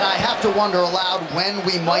have to wonder aloud when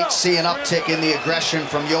we might see an uptick in the aggression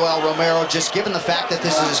from Yoel Romero, just given the fact that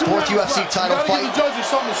this is his fourth UFC title fight. You gotta give the judges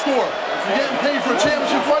something to score. If you're getting paid for a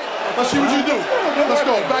championship fight, let's see what you do. Let's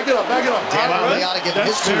go. Back it up. Back it up. Dan Liotta giving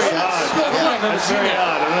his 2 cents. That's very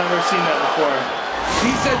odd. I've never seen that before. He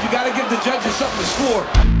said you got to give the judges something to score.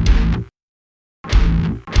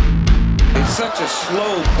 It's such a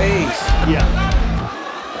slow pace. Yeah.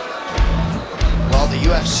 Well, the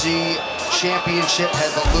UFC championship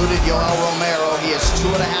has eluded Yoel Romero. He has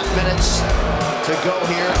 2.5 minutes to go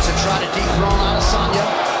here to try to dethrone Adesanya.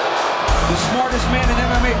 The smartest man in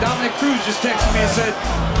MMA, Dominic Cruz, just texted me and said,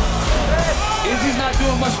 Izzy's not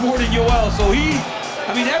doing much more than Yoel. So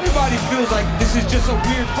everybody feels like this is just a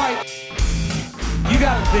weird fight. You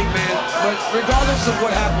gotta think, man, but regardless of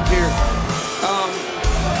what happens here,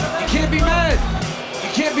 you can't be mad. You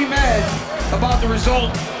can't be mad about the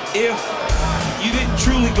result if you didn't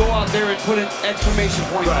truly go out there and put an exclamation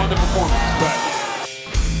point on the performance. Right.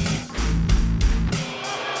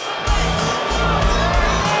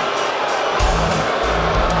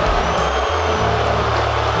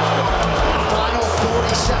 Final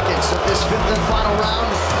 40 seconds of this 5th and final round.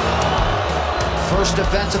 First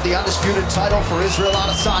defense of the undisputed title for Israel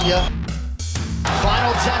Adesanya.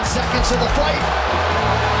 Final 10 seconds of the fight.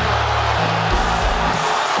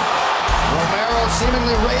 Romero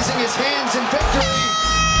seemingly raising his hands in victory.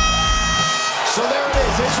 So there it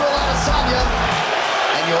is, Israel Adesanya.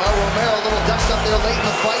 And Yoel Romero, a little dust up there late in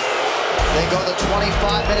the fight. They go the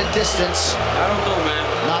 25-minute distance. I don't know,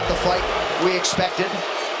 man. Not the fight we expected.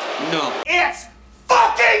 No. It's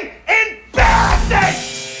fucking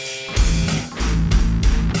embarrassing!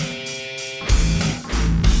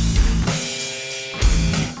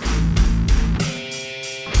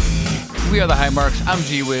 We are the High Marks. I'm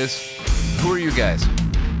G-Wiz. Who are you guys?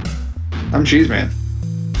 I'm Cheese Man.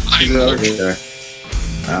 I'm Mark,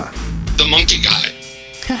 Ah, the monkey guy.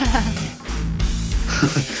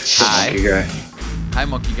 Hi. monkey guy. Hi,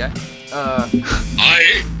 monkey guy.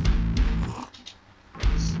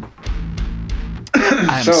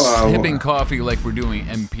 I'm sipping coffee like we're doing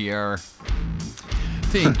NPR.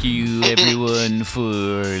 Thank you, everyone, for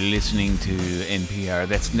listening to NPR.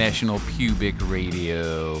 That's National Pubic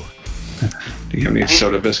Radio. Do you have any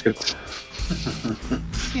soda biscuits?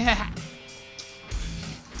 Yeah.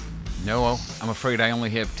 No, I'm afraid I only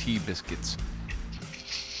have tea biscuits.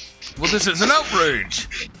 Well, this is an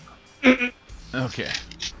outrage. Okay. Okay.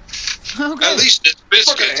 At least it's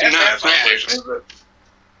biscuits, not trash.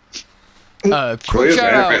 Quick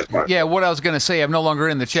shout out. Yeah, what I was gonna say, I'm no longer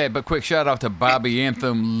in the chat, but quick shout out to Bobby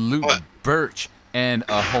Anthem, Luke Birch, and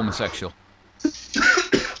a homosexual.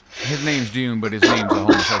 His name's June, but his name's a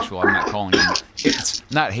homosexual. I'm not calling him. It's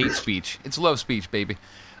not hate speech. It's love speech, baby.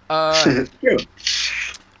 I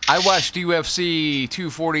watched UFC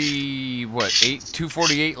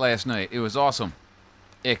 248 last night. It was awesome.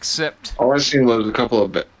 Except all I seen was a couple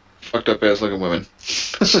of fucked up ass looking women.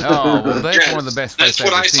 Oh, well, that's one of the best fights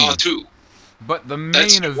That's what I've I seen. saw too. But the main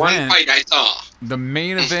That's event, one fight I saw. the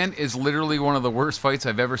main event is literally one of the worst fights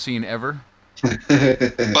I've ever seen ever. But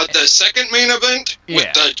the second main event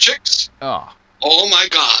with the chicks, oh my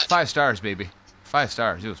god. 5 stars, baby. 5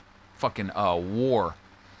 stars. It was fucking war.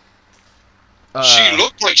 She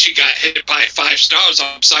looked like she got hit by 5 stars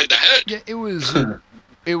upside the head. Yeah, it was.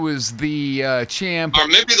 It was the champ. Or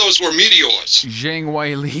maybe those were meteors. Zhang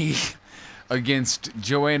Weili against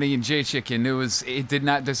Joanna Jędrzejczyk, and it did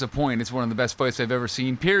not disappoint. It's one of the best fights I've ever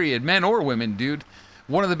seen. Period, men or women, dude.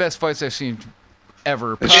 One of the best fights I've seen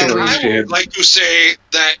ever. I would like to say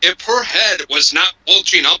that if her head was not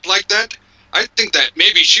bulging up like that, I think that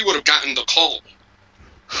maybe she would have gotten the call.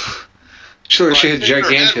 Sure, she had Her head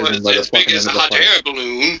gigantism was as big as a hot air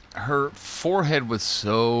balloon. Her forehead was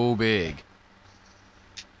so big.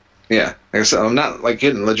 Yeah, like I said, I'm not like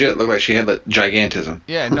kidding. Legit, looked like she had like gigantism.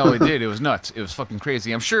 Yeah, no, it did. It was nuts. It was fucking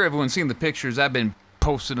crazy. I'm sure everyone's seen the pictures. I've been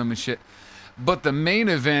posting them and shit. But the main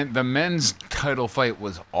event, the men's title fight,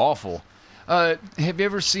 was awful. Have you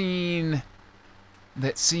ever seen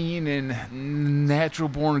that scene in Natural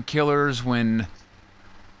Born Killers when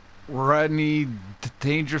Rodney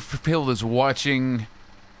Dangerfield is watching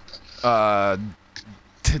Tatanka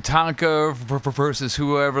versus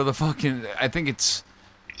whoever the fucking, I think it's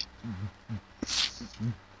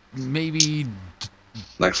maybe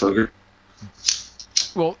Lex Luger.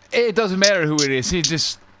 Well, it doesn't matter who it is. He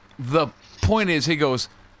just, the point is, he goes,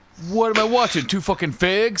 "What am I watching? 2 fucking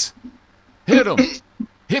fags? Hit him.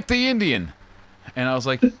 Hit the Indian." And I was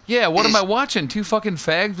like, yeah, what am I watching? 2 fucking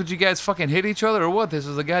fags? Would you guys fucking hit each other or what? This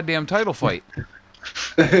is a goddamn title fight.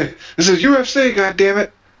 This is UFC,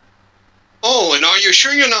 goddammit. Oh, and are you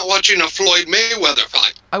sure you're not watching a Floyd Mayweather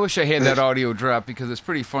fight? I wish I had that audio drop because it's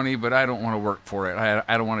pretty funny, but I don't want to work for it.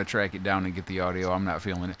 I don't want to track it down and get the audio. I'm not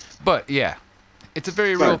feeling it. But yeah, it's a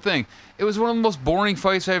very real thing. It was one of the most boring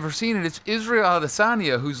fights I've ever seen, and it's Israel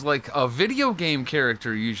Adesanya, who's like a video game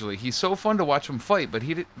character usually. He's so fun to watch him fight, but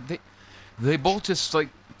they both just like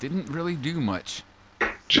didn't really do much.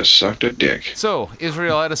 Just sucked a dick. So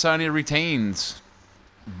Israel Adesanya retains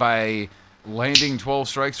by landing 12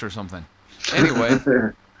 strikes or something. Anyway,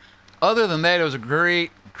 other than that, it was a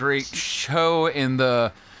great show, and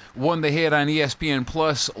the one they had on ESPN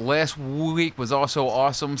Plus last week was also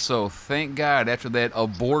awesome. So thank God after that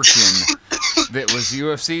abortion that was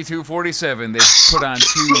UFC 247, they put on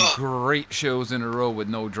 2 great shows in a row with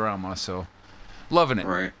no drama. So loving it.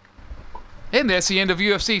 Right. And that's the end of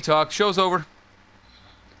UFC talk. Show's over.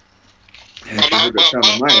 And if you heard the sound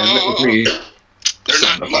of my end, that was me.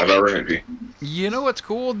 Sound of 5-hour energy. You know what's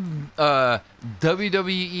cool?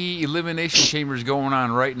 WWE Elimination Chamber's going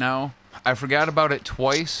on right now. I forgot about it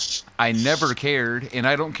twice. I never cared, and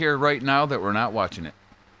I don't care right now that we're not watching it.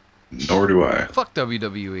 Nor do I. Fuck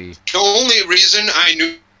WWE. The only reason I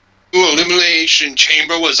knew Elimination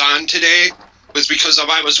Chamber was on today was because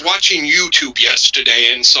I was watching YouTube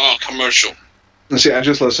yesterday and saw a commercial. See, I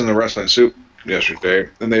just listened to Wrestling Soup yesterday,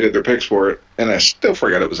 and they did their picks for it, and I still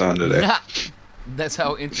forgot it was on today. That's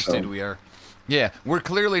how interested we are. Yeah, we're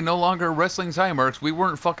clearly no longer wrestling Zymarks. We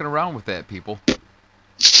weren't fucking around with that, people.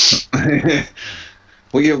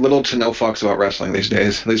 We give little to no fucks about wrestling these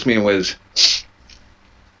days. At least me and Wiz.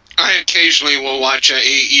 I occasionally will watch a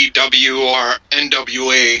AEW or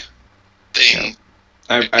NWA thing.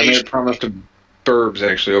 I made a promise to Burbs,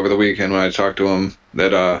 actually, over the weekend when I talked to him,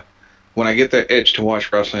 that when I get that itch to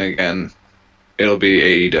watch wrestling again, it'll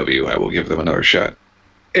be AEW. I will give them another shot.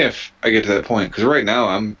 If I get to that point. Because right now,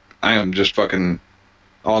 I am just fucking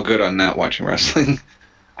all good on not watching wrestling.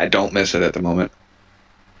 I don't miss it at the moment.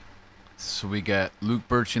 So we got Luke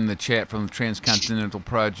Birch in the chat from the Transcontinental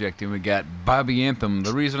Project, and we got Bobby Anthem.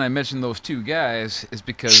 The reason I mentioned those 2 guys is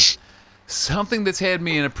because something that's had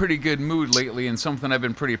me in a pretty good mood lately, and something I've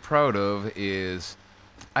been pretty proud of, is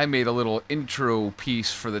I made a little intro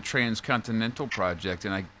piece for the Transcontinental Project,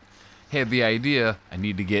 and I had the idea I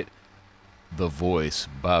need to get the voice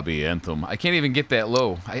Bobby Anthem. I can't even get that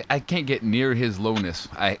low. I can't get near his lowness.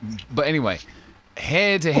 But anyway,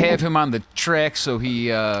 had to have him on the track, so he...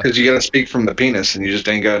 Because you got to speak from the penis, and you just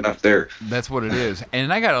ain't got enough there. That's what it is.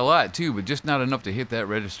 And I got a lot, too, but just not enough to hit that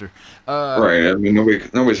register. Right. I mean,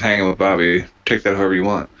 nobody's hanging with Bobby. Take that however you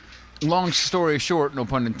want. Long story short, no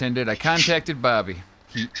pun intended, I contacted Bobby.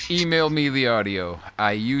 He emailed me the audio.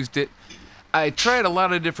 I used it. I tried a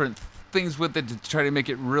lot of different things with it to try to make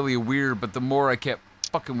it really weird, but the more I kept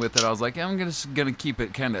fucking with it, I was like, I'm just gonna keep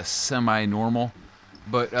it kind of semi-normal.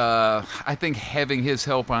 But I think having his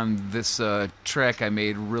help on this track I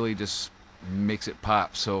made really just makes it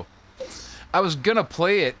pop. So I was gonna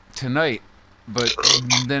play it tonight, but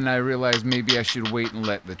then I realized maybe I should wait and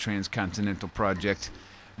let the Transcontinental Project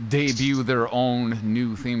debut their own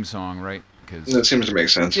new theme song, right? That seems to make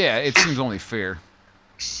sense. Yeah, it seems only fair.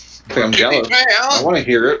 I'm jealous. I want to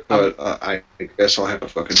hear it, but I guess I'll have to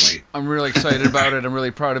fucking wait. I'm really excited about it. I'm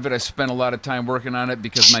really proud of it. I spent a lot of time working on it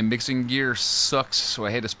because my mixing gear sucks, so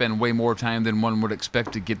I had to spend way more time than one would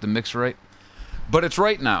expect to get the mix right. But it's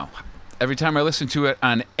right now. Every time I listen to it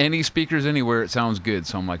on any speakers anywhere, it sounds good.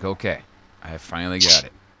 So I'm like, okay, I finally got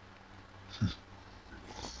it.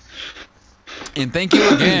 And thank you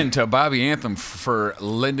again to Bobby Anthem for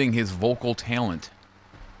lending his vocal talent.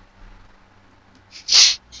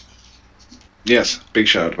 Yes, big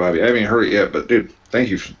shout out to Bobby. I haven't heard it yet, but dude, thank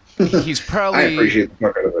you. He's probably I appreciate the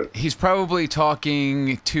fuck out of it. He's probably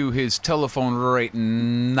talking to his telephone right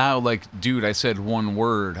now like, dude, I said one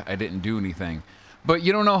word. I didn't do anything. But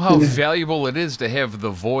you don't know how valuable it is to have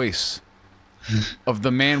the voice of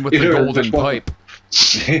the man with the golden pipe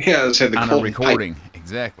Yeah, on a recording. Pipe.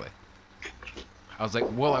 Exactly. I was like,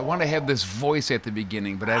 well, I want to have this voice at the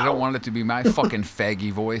beginning, but I don't want it to be my fucking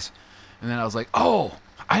faggy voice. And then I was like, oh,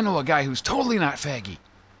 I know a guy who's totally not faggy.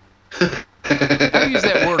 I've used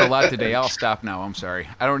that word a lot today. I'll stop now. I'm sorry.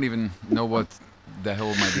 I don't even know what the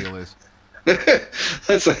hell my deal is.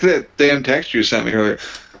 That's like that damn text you sent me earlier.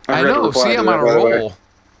 I know. See, I'm on a roll.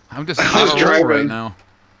 I'm just on a roll right now.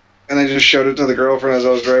 And I just showed it to the girlfriend as I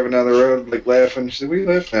was driving down the road, like laughing. She said, "What are you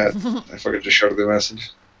laughing at?" I fucking just showed her the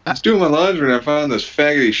message. I was doing my laundry and I found this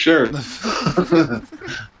faggoty shirt.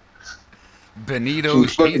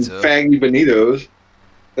 Benito's some fucking pizza. Faggy Benitos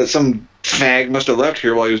that some fag must have left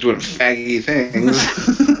here while he was doing faggy things.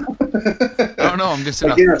 I don't know. I'm just in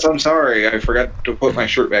a. Yes, I'm sorry. I forgot to put my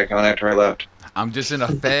shirt back on after I left. I'm just in a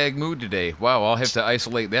fag mood today. Wow, I'll have to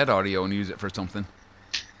isolate that audio and use it for something.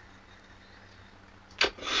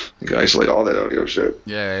 You can isolate all that audio shit.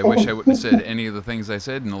 Yeah, I wish I wouldn't have said any of the things I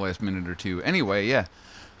said in the last minute or two. Anyway, yeah.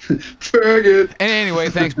 Faggot. Anyway,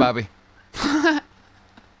 thanks, Bobby.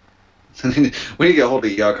 We need to get a hold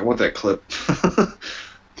of Yuck. I want that clip.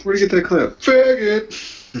 Where'd you get that clip?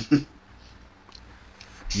 Faggot.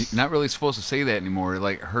 You're not really supposed to say that anymore. It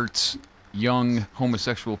like hurts young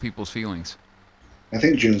homosexual people's feelings. I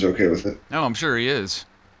think June's okay with it. No, I'm sure he is.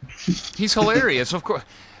 He's hilarious, of course.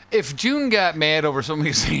 If June got mad over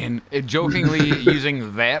somebody saying, jokingly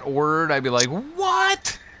using that word, I'd be like,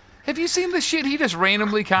 what? Have you seen the shit he just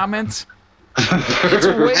randomly comments? It's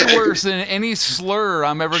way worse than any slur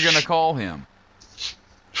I'm ever going to call him.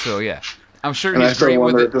 So, yeah. I'm sure he's great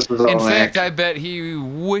with it. In fact, I bet he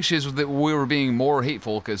wishes that we were being more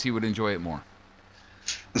hateful because he would enjoy it more.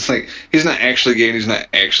 It's like, he's not actually gay and he's not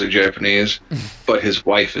actually Japanese, but his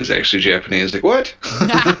wife is actually Japanese. Like, what?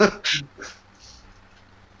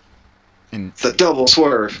 And it's a double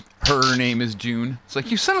swerve. Her name is June. It's like,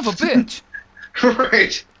 you son of a bitch.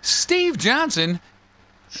 Right. Steve Johnson.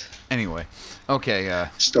 Anyway, okay.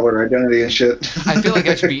 Stole her identity and shit. I feel like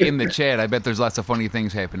I should be in the chat. I bet there's lots of funny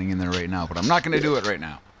things happening in there right now, but I'm not going to do it right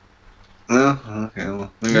now. No? Okay, well,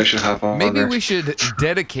 maybe I should hop on. Maybe we should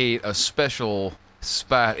dedicate a special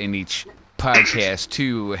spot in each podcast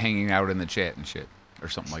to hanging out in the chat and shit, or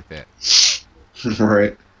something like that.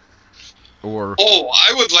 Right. Or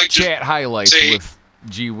I would like chat to highlights say with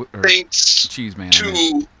thanks Cheese Man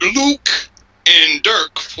to Luke and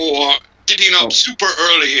Dirk for getting up super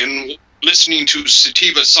early and listening to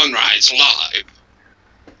Sativa Sunrise live.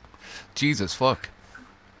 Jesus fuck.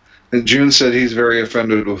 And June said he's very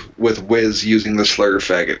offended with Wiz using the slur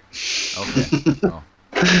faggot. Okay. Oh.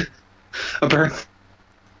 Apparently,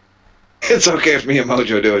 it's okay if me and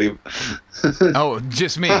Mojo do it. Oh,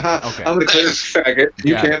 just me. Okay. I'm the clearest faggot.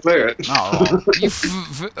 You can't say it.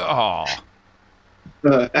 Oh,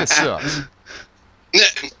 that sucks.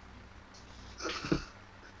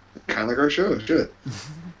 Kind of like our show. Shit.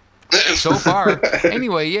 So far.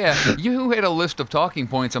 Anyway, yeah, you had a list of talking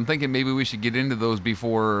points. I'm thinking maybe we should get into those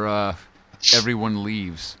before everyone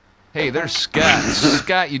leaves. Hey, there's Scott.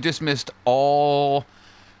 Scott, you just missed all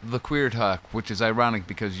the queer talk, which is ironic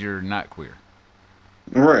because you're not queer.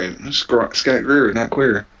 Right. Scott Greer, not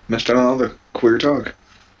queer. Missed out on all the queer talk.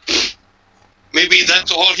 Maybe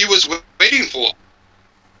that's all he was waiting for.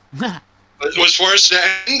 It was for us to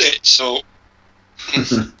end it, so...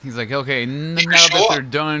 He's like, okay, now that they're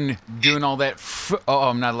done doing all that... oh,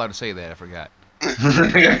 I'm not allowed to say that. I forgot.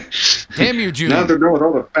 Damn you, June. Now they're done with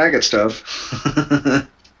all the faggot stuff.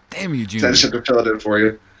 Damn you, June. I just have to fill it in for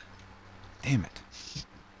you. Damn it.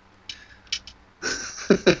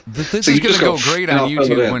 This is going to go great on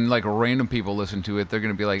YouTube when like random people listen to it. They're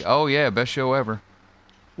going to be like, oh yeah, best show ever.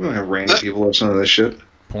 We don't have random people listen to this shit.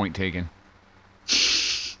 Point taken.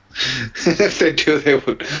 If they do, they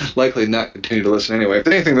would likely not continue to listen anyway. If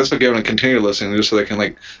anything, this will give them a continue to listen just so they can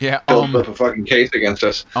like build up a fucking case against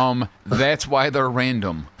us. That's why they're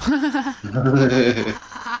random.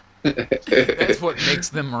 That's what makes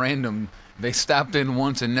them random. They stopped in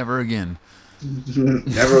once and never again.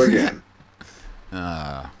 Never again.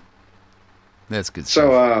 That's good stuff.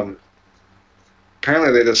 So,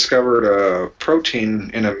 apparently they discovered a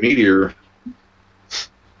protein in a meteor.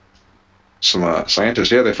 Some scientists,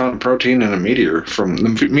 they found protein in a meteor from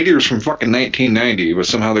meteors from fucking 1990, but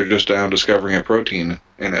somehow they're just now discovering a protein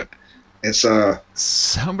in it. It's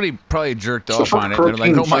somebody probably jerked off on it. They're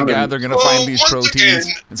like, oh my god, they're gonna find these proteins.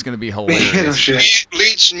 It's gonna be hilarious.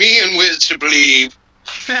 Leads me and Wiz to believe.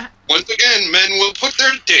 Once again, men will put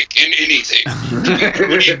their dick in anything.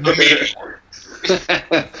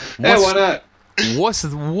 Hey, why not?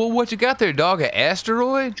 What you got there, dog? An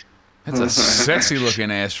asteroid? That's a sexy looking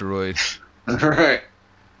asteroid. Right.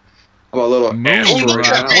 About a little moon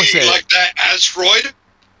rock. What's that? Like that asteroid?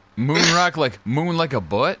 Moon rock, like moon like a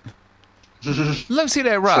butt? Let me see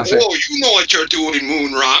that rock. Oh, you know what you're doing,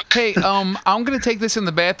 Moon Rock. Hey, I'm gonna take this in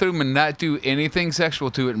the bathroom and not do anything sexual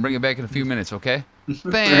to it and bring it back in a few minutes, okay?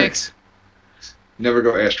 Thanks. Never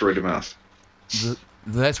go asteroid to mouth.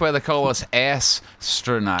 That's why they call us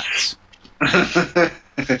astronauts.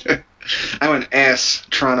 I'm an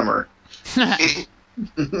astronomer.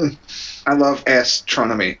 I love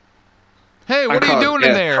astronomy. Hey, what are you doing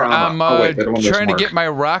in there? I'm trying to get my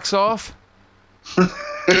rocks off. God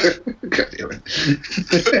damn it.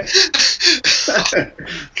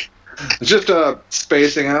 Just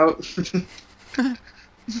spacing out.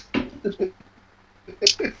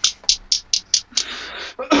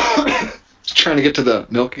 Just trying to get to the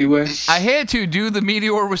Milky Way. I had to, dude. The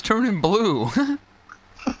meteor was turning blue.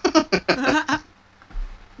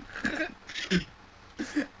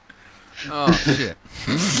 Oh shit!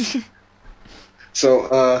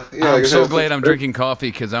 So, yeah, I'm so glad I'm drinking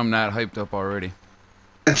coffee because I'm not hyped up already.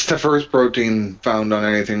 It's the first protein found on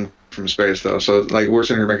anything from space, though. So, like, we're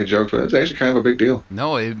sitting here making jokes, but it's actually kind of a big deal.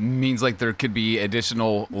 No, it means like there could be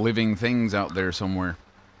additional living things out there somewhere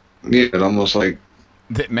Yeah, it almost like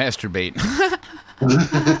that masturbate.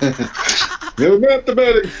 They're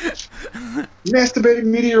masturbating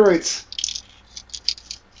meteorites.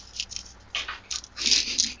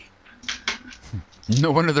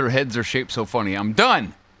 No wonder their heads are shaped so funny. I'm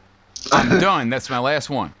done. I'm done. That's my last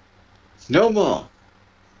one. No more.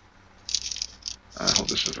 I hope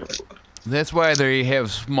this is the right one. That's why they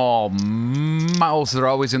have small mouths. They're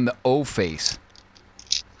always in the O face.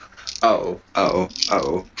 Oh. Oh.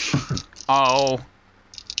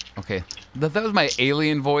 Okay. That was my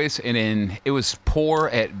alien voice, and it was poor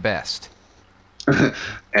at best.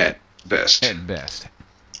 At best. At best.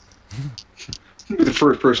 You'll be the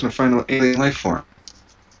first person to find an alien life form.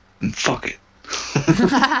 And fuck it.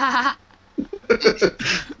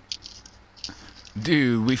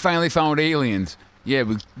 Dude, we finally found aliens. Yeah,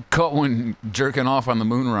 we caught one jerking off on the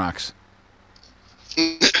moon rocks.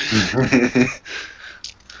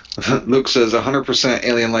 Luke says 100%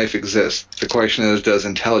 alien life exists. The question is, does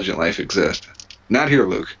intelligent life exist? Not here,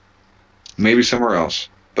 Luke. Maybe somewhere else,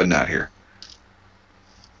 but not here.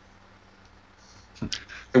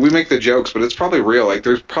 And we make the jokes, but it's probably real. Like,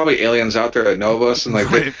 there's probably aliens out there that know of us, and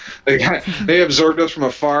like they observed us from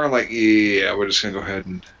afar, and like, yeah, we're just gonna go ahead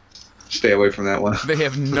and stay away from that one. They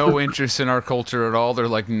have no interest in our culture at all. They're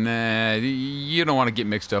like, nah, you don't want to get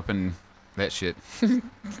mixed up in that shit.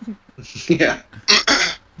 Yeah.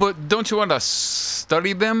 But don't you want to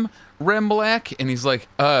study them, Rem Black? And he's like,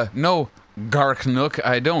 no, Gark Nook,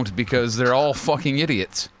 I don't, because they're all fucking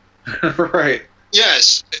idiots. Right.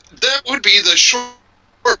 Yes, that would be the short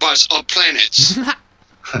bus of planets.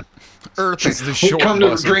 Earth is the We short come to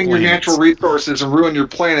bus of drain your planets. natural resources and ruin your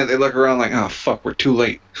planet. They look around like, oh fuck, we're too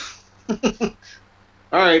late. All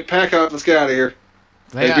right, pack up. Let's get out of here.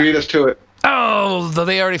 They beat us to it. Oh,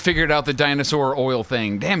 they already figured out the dinosaur oil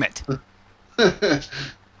thing. Damn it.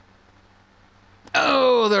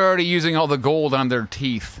 Oh, they're already using all the gold on their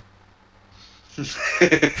teeth.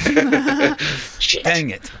 Dang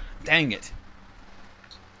it. Dang it.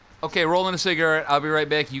 Okay, rolling a cigarette. I'll be right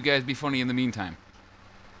back. You guys be funny in the meantime.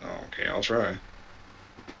 Okay, I'll try.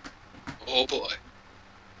 Oh boy.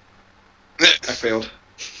 I failed.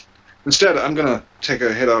 Instead, I'm gonna take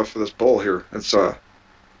a hit off of this bowl here. It's I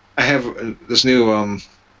have this new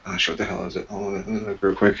what the hell is it? Hold on, let me look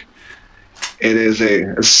real quick. It is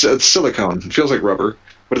it's silicone. It feels like rubber,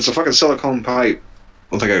 but it's a fucking silicone pipe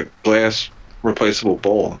with like a glass replaceable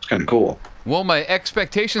bowl. It's kind of cool. Well, my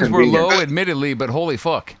expectations were low, admittedly, but holy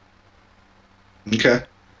fuck. Okay.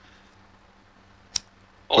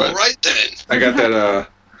 All right then. I got that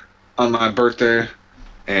on my birthday,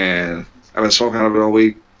 and I've been smoking out of it all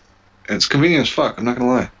week. And it's convenient as fuck. I'm not gonna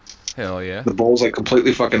lie. Hell yeah. The bowl's like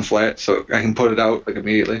completely fucking flat, so I can put it out like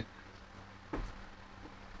immediately.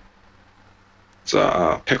 It's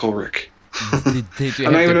Pickle Rick. Did you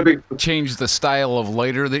I'm not have even a big. change the style of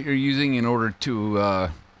lighter that you're using in order to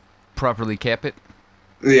properly cap it?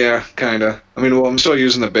 Yeah, kinda. I mean, well, I'm still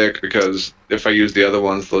using the Bic because if I use the other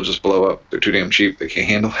ones, they'll just blow up. They're too damn cheap. They can't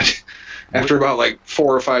handle it. After about like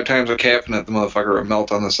 4 or 5 times of capping it, the motherfucker will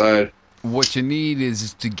melt on the side. What you need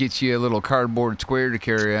is to get you a little cardboard square to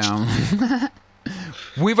carry on.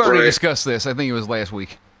 We've already discussed this. I think it was last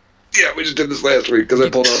week. Yeah, we just did this last week because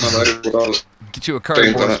I pulled out my lighter with all this. Get you a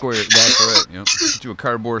cardboard square. That's right. Yep. Get you a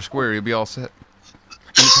cardboard square. You'll be all set.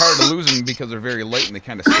 And it's hard to lose them because they're very light and they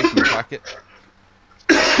kind of stick in your pocket.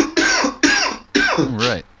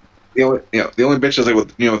 Right. The only bitch is like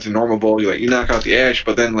with the normal bowl, you knock out the ash,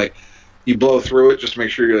 but then like you blow through it just to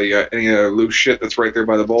make sure you got any loose shit that's right there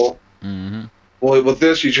by the bowl. Mm-hmm. Well, with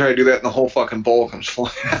this, you try to do that, and the whole fucking bowl comes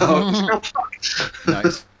flying out.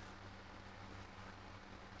 Nice.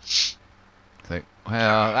 Like,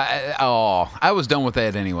 well, I was done with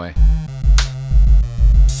that anyway.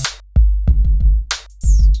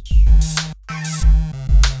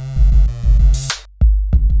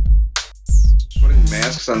 Putting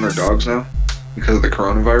masks on their dogs now because of the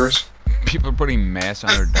coronavirus. People are putting masks on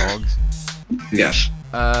their dogs. Yes.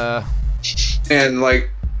 And like,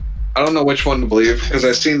 I don't know which one to believe because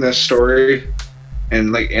I've seen this story,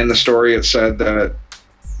 and like in the story it said that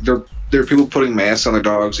there are people putting masks on their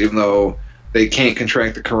dogs even though they can't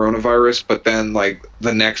contract the coronavirus. But then like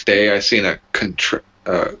the next day I seen a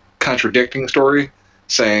contradicting story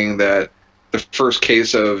saying that the first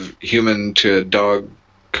case of human to dog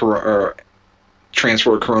transfer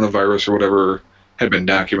coronavirus or whatever had been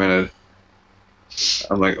documented.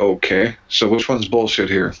 I'm like, okay, so which one's bullshit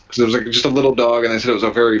here? Because there was like just a little dog, and they said it was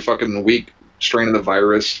a very fucking weak strain of the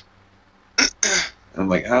virus. I'm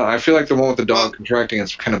like, oh, I feel like the one with the dog contracting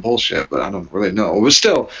is kind of bullshit, but I don't really know. But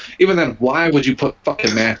still, even then, why would you put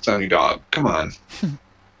fucking masks on your dog? Come on.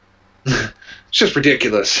 It's just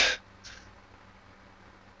ridiculous.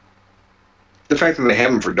 The fact that they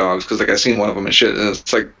have them for dogs, because like I seen one of them and shit, and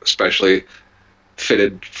it's like especially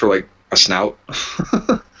fitted for like a snout.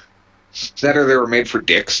 That or they were made for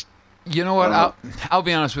dicks. You know what? I'll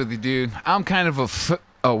be honest with you, dude. I'm kind of a.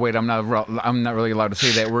 Oh wait, I'm not really allowed to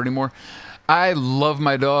say that word anymore. I love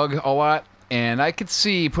my dog a lot, and I could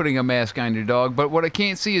see putting a mask on your dog, but what I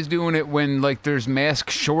can't see is doing it when like there's mask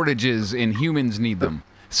shortages and humans need them.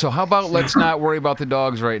 So how about let's not worry about the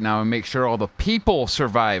dogs right now and make sure all the people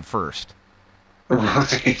survive first.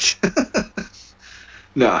 Right.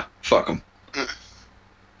 Nah, fuck them.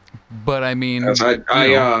 But I mean,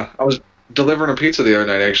 I was delivering a pizza the other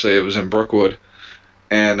night. Actually, it was in Brookwood,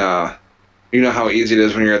 and you know how easy it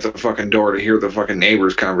is when you're at the fucking door to hear the fucking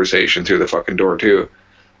neighbor's conversation through the fucking door too.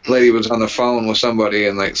 The lady was on the phone with somebody,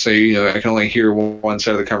 and like, say, you know, I can only hear one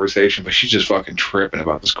side of the conversation, but she's just fucking tripping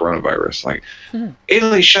about this coronavirus. Like,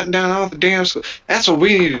 Italy's shutting down all the damn schools. That's what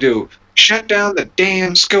we need to do. Shut down the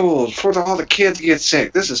damn schools before all the kids get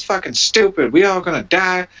sick. This is fucking stupid. We all gonna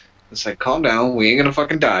die. It's like, calm down. We ain't gonna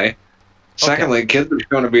fucking die. Secondly, kids are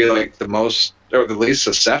going to be like the most, or the least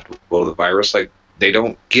susceptible to the virus. Like, they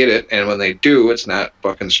don't get it, and when they do, it's not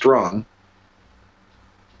fucking strong.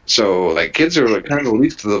 So, like, kids are like kind of the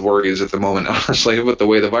least of the worries at the moment, honestly, with the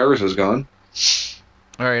way the virus has gone.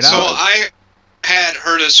 All right. So I had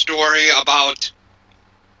heard a story about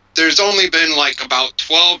there's only been like about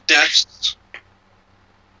 12 deaths.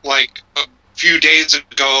 Like a few days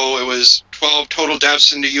ago, it was 12 total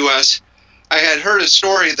deaths in the U.S. I had heard a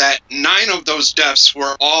story that 9 of those deaths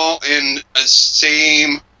were all in a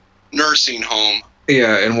same nursing home.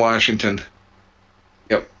 Yeah, in Washington.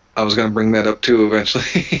 Yep. I was going to bring that up too eventually.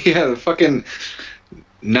 Yeah, the fucking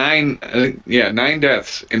 9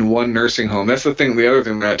 deaths in one nursing home. That's the thing. The other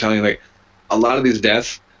thing they're not telling you, like, a lot of these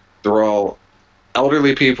deaths, they're all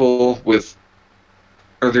elderly people with,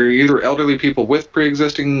 or they're either elderly people with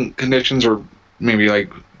pre-existing conditions, or maybe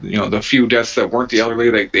like, you know, the few deaths that weren't the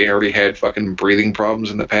elderly, like they already had fucking breathing problems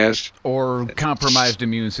in the past. Or compromised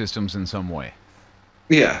immune systems in some way.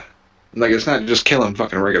 Yeah. Like, it's not just killing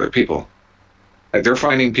fucking regular people. Like, they're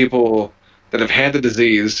finding people that have had the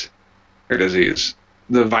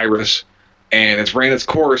the virus, and it's ran its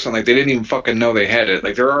course, and like they didn't even fucking know they had it.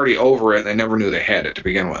 Like, they're already over it, and they never knew they had it to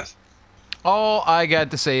begin with. All I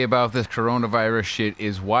got to say about this coronavirus shit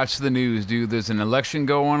is watch the news, dude. There's an election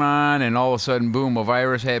going on, and all of a sudden, boom, a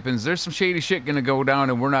virus happens. There's some shady shit gonna go down,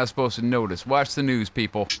 and we're not supposed to notice. Watch the news,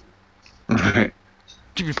 people. Right.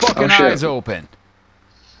 Keep your fucking eyes open.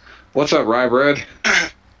 What's up, Rye Bread?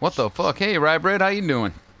 What the fuck? Hey, Rye Bread, how you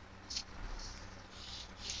doing?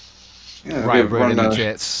 Yeah, Rye Bread in the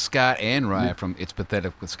chat. Scott and Rye from It's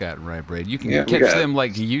Pathetic with Scott and Rye Bread. You can catch them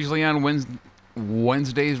like usually on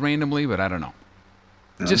Wednesdays randomly, but I don't know.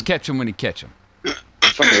 Just catch them when you catch them.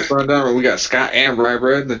 We got Scott and Rye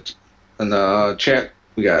Bread in the chat.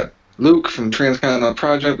 We got Luke from Transcontinental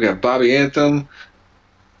Project. We got Bobby Anthem.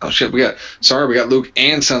 Oh shit, we got Luke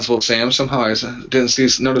and Sensible Sam. Somehow I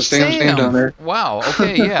didn't notice Sam's name down there. Wow.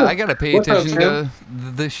 Okay. Yeah, I gotta pay attention to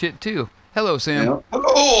this shit too. Hello, Sam. Yeah.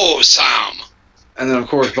 Hello, Sam. And then of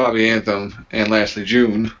course Bobby Anthem, and lastly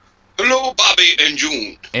June. Hello, Bobby and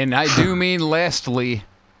June. And I do mean lastly,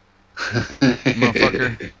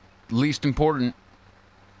 motherfucker. Least important.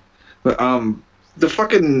 But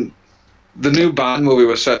the new Bond movie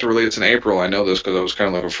was set to release in April. I know this because I was kind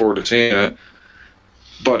of looking forward to seeing it.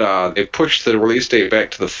 But they pushed the release date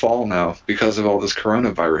back to the fall now because of all this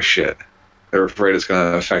coronavirus shit. They're afraid it's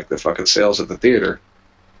going to affect the fucking sales at the theater.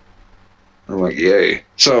 I'm like, yay.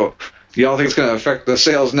 So, y'all think it's going to affect the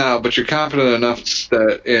sales now, but you're confident enough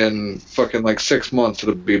that in fucking like 6 months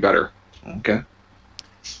it'll be better. Okay.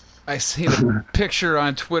 I seen a picture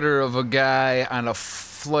on Twitter of a guy on a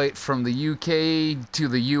flight from the UK to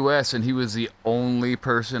the US, and he was the only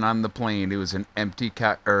person on the plane. It was an empty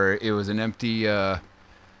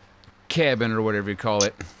cabin or whatever you call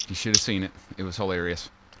it. You should have seen it. It was hilarious.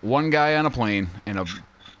 One guy on a plane, and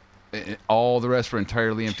all the rest were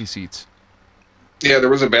entirely empty seats. Yeah, there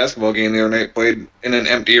was a basketball game the other night played in an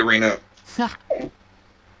empty arena.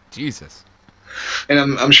 Jesus. And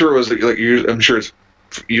I'm sure it was I'm sure it's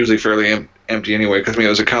usually fairly empty anyway, because I mean it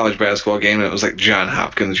was a college basketball game, and it was like John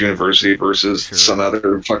Hopkins University versus some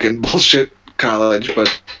other fucking bullshit college,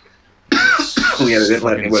 but they didn't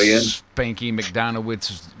let anybody in. Spanky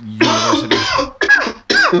McDonowitz University.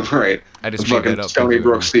 Right. I just The made that fucking up. Stony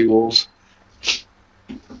Brook Seawolves.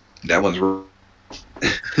 That one's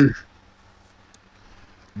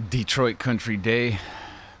Detroit Country Day.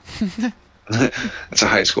 that's a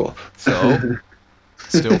high school. So,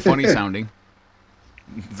 still funny sounding.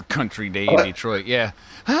 The country day in Detroit. Yeah.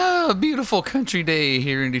 Ah, beautiful country day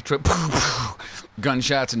here in Detroit.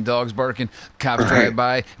 Gunshots and dogs barking. Cops drive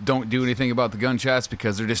by. Don't do anything about the gunshots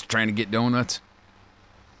because they're just trying to get donuts.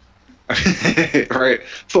 Right.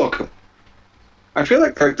 Fuck 'em. I feel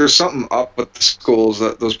like there's something up with the schools,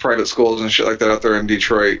 those private schools and shit like that out there in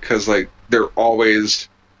Detroit, because like there's always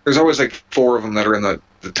like 4 of them that are in the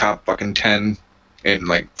top fucking 10 in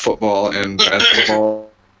like football and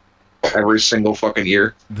basketball every single fucking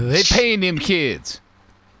year. They paying them kids.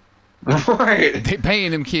 Right. They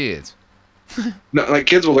paying them kids. No, like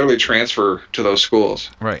kids will literally transfer to those schools.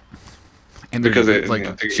 Right. And Because they're they like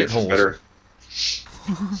think it's shitholes. better.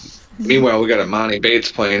 Meanwhile, we got Monty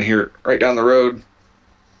Bates playing here right down the road,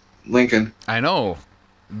 Lincoln. I know.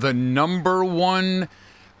 The number 1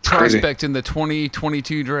 crazy. prospect in the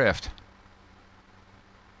 2022 draft.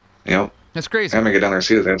 Yep. That's crazy. I'm gonna get down there and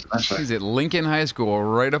see that. He's at Lincoln High School,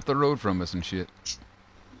 right up the road from us and shit.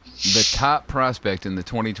 The top prospect in the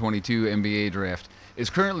 2022 NBA draft is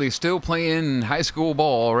currently still playing high school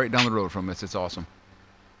ball right down the road from us. It's awesome.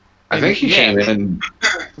 I think he came in.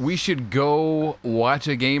 We should go watch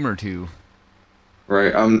a game or two.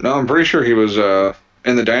 Right. I'm pretty sure he was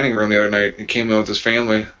in the dining room the other night. He came in with his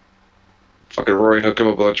family. Fucking Roy hooked him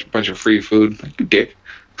up with a bunch of free food. Like, you dick.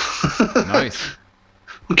 Nice.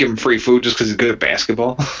 We'll give him free food just because he's good at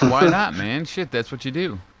basketball. Why not, man? Shit, that's what you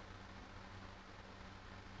do.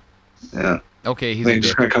 Yeah. Okay, he's Then a he's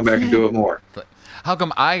just dick. gonna come back and do it more. How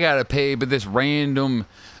come I gotta pay, but this random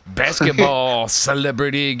basketball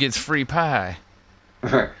celebrity gets free pie?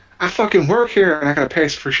 Right. I fucking work here and I gotta pay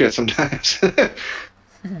for shit sometimes.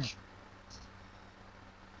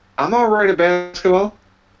 I'm alright at basketball.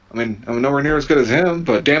 I mean, I'm nowhere near as good as him,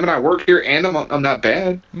 but damn it, I work here and I'm not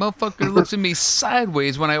bad. Motherfucker looks at me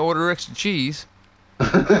sideways when I order extra cheese.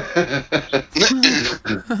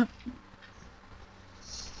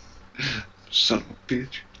 Son of a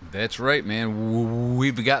bitch. That's right, man.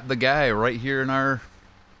 We've got the guy right here in our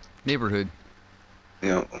neighborhood. You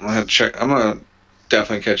know, I'm gonna check. I'm gonna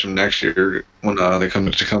definitely catch them next year when they come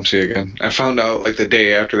to Tecumseh again. I found out like the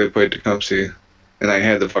day after they played Tecumseh, and I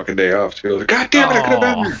had the fucking day off too. I was like, God damn it, I could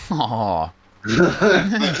have been there. Aw.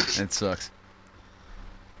 That sucks.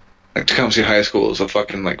 Like Tecumseh High School is a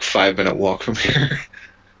fucking like 5-minute walk from here.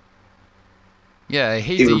 Yeah, I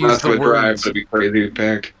hate Even to use less of the a drive, words. it'd be crazy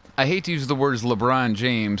packed. I hate to use the words LeBron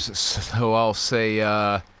James, so I'll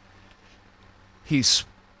say he's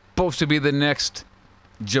supposed to be the next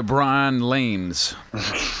Jabron Lames.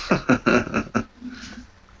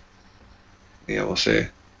 Yeah, we'll see.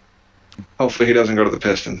 Hopefully he doesn't go to the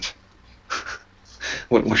Pistons.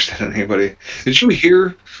 Wouldn't wish that on anybody. Did you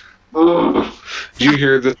hear? Did you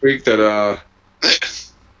hear this week that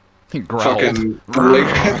He growled. fucking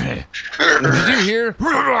Did you hear?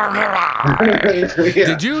 Yeah.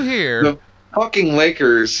 Did you hear? The fucking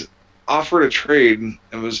Lakers offered a trade.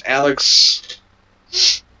 It was Alex.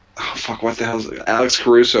 Oh fuck! What the hell is it? Alex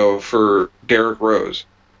Caruso for Derrick Rose.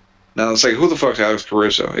 Now it's like, who the fuck's Alex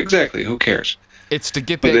Caruso? Exactly. Who cares? It's to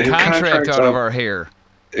get But that his contract contract's out of up. our hair.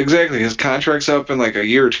 Exactly. His contract's up in like a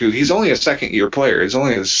year or two. He's only a second-year player. It's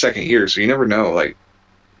only his second year, so you never know. Like,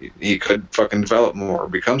 he could fucking develop more or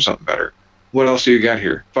become something better. What else do you got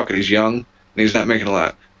here? Fuck it, he's young and he's not making a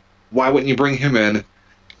lot. Why wouldn't you bring him in,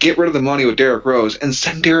 get rid of the money with Derrick Rose, and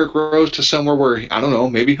send Derrick Rose to somewhere where, I don't know,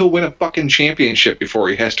 maybe he'll win a fucking championship before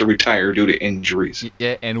he has to retire due to injuries.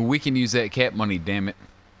 Yeah, and we can use that cap money, damn it.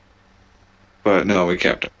 But no, we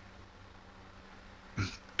kept him.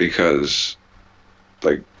 Because,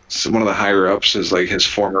 like, one of the higher-ups is, like, his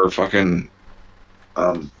former fucking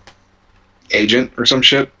agent or some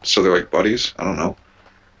shit. So they're, like, buddies. I don't know.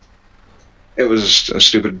 It was a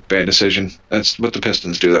stupid, bad decision. That's what the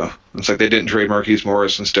Pistons do, though. It's like they didn't trade Marquise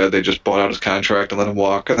Morris. Instead, they just bought out his contract and let him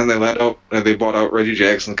walk. And then they bought out Reggie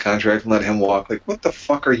Jackson's contract and let him walk. Like, what the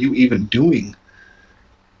fuck are you even doing?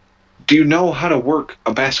 Do you know how to work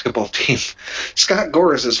a basketball team? Scott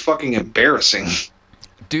Goris is fucking embarrassing.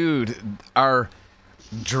 Dude, our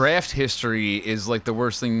draft history is like the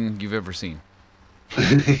worst thing you've ever seen.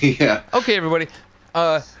 Yeah. Okay, everybody.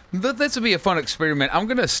 This will be a fun experiment. I'm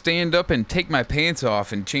going to stand up and take my pants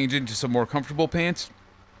off and change into some more comfortable pants.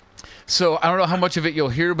 So I don't know how much of it you'll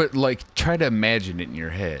hear, but like try to imagine it in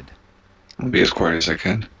your head. I'll be as quiet as I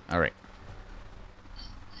can. All right.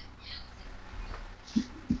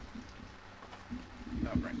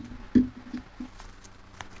 All right.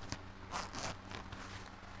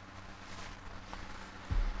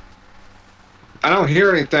 I don't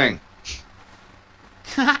hear anything.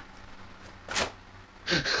 I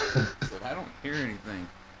don't hear anything.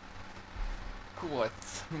 Cool, I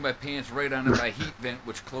threw my pants right onto my heat vent,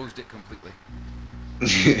 which closed it completely.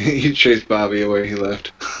 You chased Bobby away, he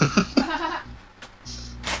left.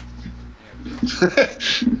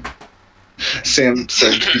 Sam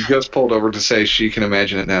said she just pulled over to say she can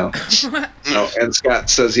imagine it now. Oh, and Scott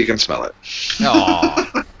says he can smell it.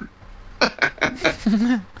 Aww.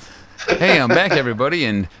 Hey, I'm back, everybody,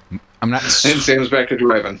 and I'm not. And Sam's back to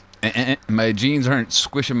driving. My jeans aren't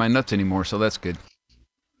squishing my nuts anymore, so that's good.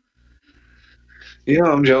 Yeah,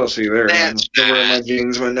 I'm jealous of you there. I'm That's still wearing my bad.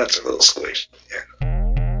 jeans, my nuts are a little squished. Yeah.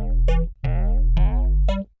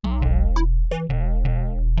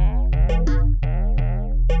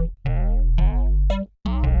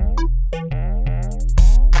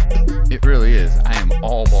 It really is. I am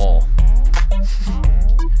all ball.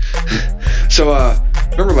 So,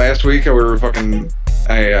 remember last week we were talking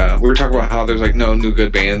about how there's like no new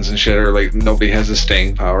good bands and shit, or like nobody has the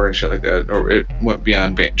staying power and shit like that, or it went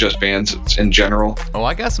beyond just bands in general. Oh,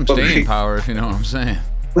 I got some But staying we- power, if you know what I'm saying.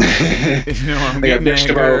 If you know what I'm They got getting bitched at,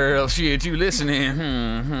 about- girl. Shit, you listening?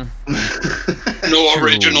 No True.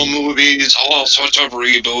 original movies, all sorts of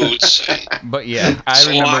reboots. And But yeah, I So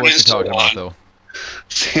remember on what and you're so talking about, on. though.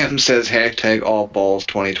 Sam says hashtag all balls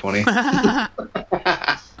 2020.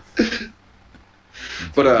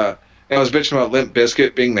 But I was bitching about Limp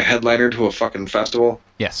Bizkit being the headliner to a fucking festival.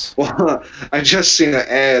 Yes. Well, I just seen an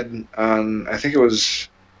ad on, I think it was,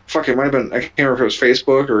 it might have been, I can't remember if it was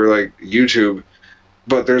Facebook or like YouTube,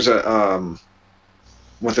 but there's a,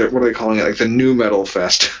 what are they calling it? Like the New Metal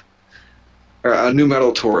Fest. Or a New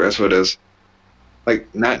Metal Tour, that's what it is.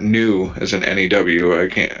 Like, not new as in NEW, I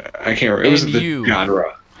can't remember. It was NU. the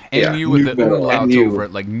genre. And Yeah, you with new the metal, umlaut NU. over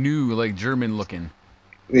it, like new, like German looking.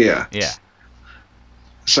 Yeah. Yeah.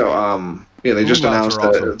 So, yeah, they just Umlauts announced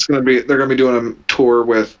are that awesome. they're gonna be doing a tour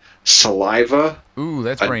with Saliva, Ooh,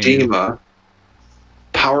 that's brand new. Edema,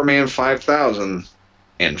 Power Man 5000,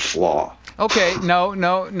 and Flaw. Okay, no,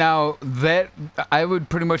 now that I would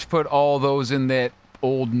pretty much put all those in that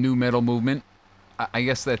old new metal movement. I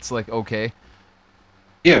guess that's like okay.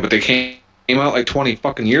 Yeah, but they came out like 20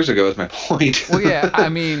 fucking years ago is my point. Well, yeah, I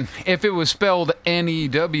mean, if it was spelled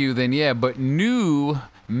NEW, then yeah, but new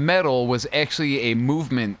metal was actually a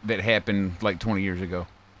movement that happened like 20 years ago.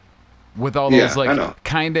 With all those Yeah, I know. like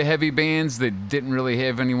kind of heavy bands that didn't really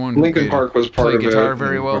have anyone who Linkin could Park was part play of guitar it.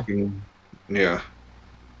 very and well. fucking- yeah.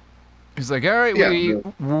 He's like, all right, Yeah,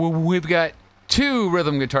 we've got 2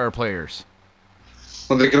 rhythm guitar players.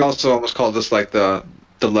 Well, they could also almost call this like the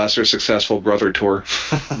lesser successful brother tour.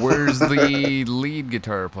 Where's the lead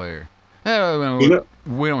guitar player? Oh, You know-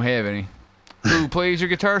 we don't have any. Who plays your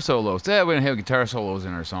guitar solos? We don't have guitar solos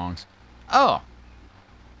in our songs. Oh.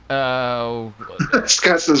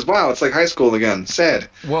 Scott says, "Wow, it's like high school again." Sad.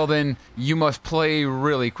 Well, then you must play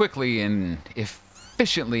really quickly and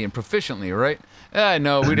efficiently and proficiently, right?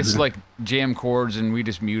 No, we just like jam chords and we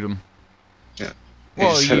just mute them. Yeah.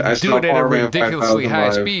 Well, He said, you "I do saw it at a Power Man ridiculously 5000 high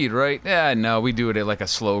live." speed, right? No, we do it at like a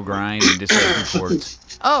slow grind and just like do chords.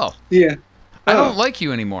 Oh, Yeah. I Oh. don't like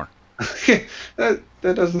you anymore. that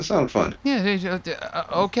doesn't sound fun. Yeah,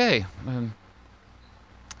 okay. You know,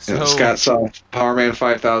 So, Scott saw Power Man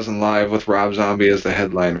 5000 live with Rob Zombie as the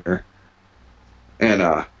headliner, and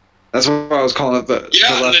that's what I was calling it. The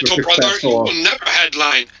yeah, lesser little brother, you successful. will never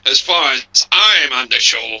headline as far as I'm on the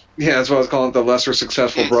show. Yeah, that's what I was calling it, the lesser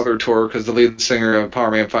successful brother tour, because the lead singer of Power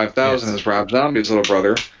Man 5000 Yes. is Rob Zombie's little brother,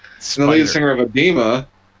 and the Spider. lead singer of Edema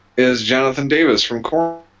is Jonathan Davis from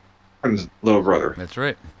Korn's little brother. That's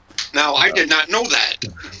right. Now, I did not know that.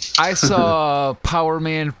 I saw Power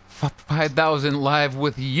Man 5000 live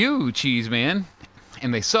with you, Cheese Man,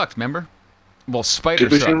 and they sucked. Remember? Well, Spider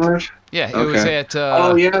Did we see him sucked. live? Yeah, it was Okay. at.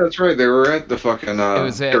 Oh yeah, that's right. They were at the fucking It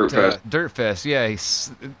was at Dirt Fest. Dirt Fest. Yeah,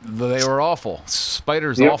 they were awful.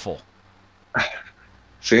 Spider's Yep. awful.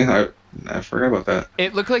 See, I forgot about that.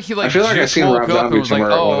 It looked like he I feel like I've just seen woke Rob up Zombie and was like,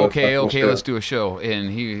 somewhere at one "Oh, of the okay, festivals, okay, too. let's do a show."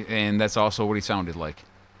 And that's also what he sounded like.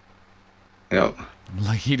 Yep.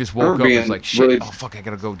 Like he just Remember woke up and was being like, "Shit, really- oh fuck, I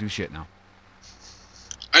gotta go do shit now."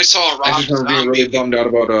 I saw I Rob just remember being really Zombie bummed out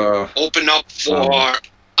about open up for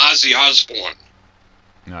Ozzy Osbourne.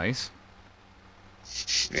 Nice.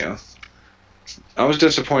 yeah. I was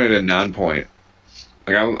disappointed in Nonpoint.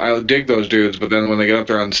 Like I dig those dudes, but then when they get up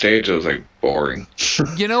there on stage, it was like boring.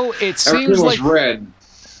 You know, it Everything seems was like red.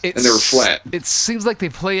 and they were flat. It seems like they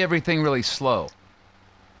play everything really slow.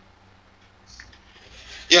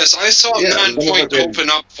 Yes, I saw Yeah, Nonpoint they- open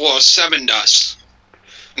up for Seven Dust.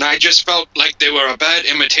 And I just felt like they were a bad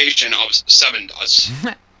imitation of Seven Dust.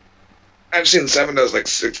 I've seen Seven Dust like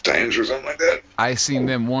 6 times or something like that. I seen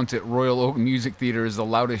them once at Royal Oak Music Theater. Is the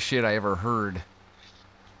loudest shit I ever heard.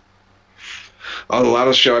 Oh, the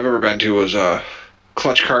loudest show I've ever been to was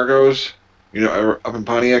Clutch Cargo's. You know, up in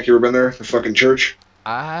Pontiac. You ever been there? The fucking church.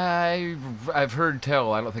 I've heard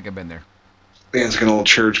tell. I don't think I've been there. Yeah, it's like an old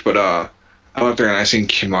church, but I went up there and I seen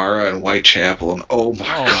Kimara and Whitechapel, and oh my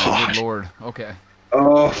god, good lord. Okay.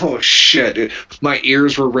 oh shit, dude. My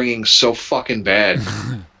ears were ringing so fucking bad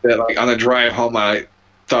that like on the drive home I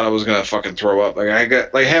thought I was gonna fucking throw up. Like I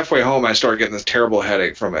got like halfway home I started getting this terrible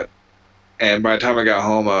headache from it, and by the time I got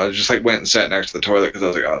home I just like went and sat next to the toilet because I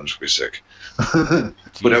was like, oh, I'm just gonna be sick.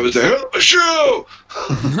 But it was a hell of a show.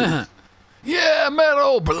 Yeah,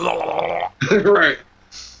 metal. Right.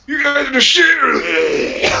 You guys are the shit.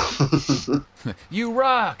 You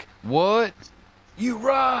rock. What? You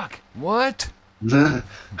rock. What?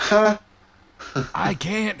 Huh? I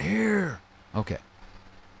can't hear. Okay.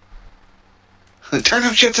 Turn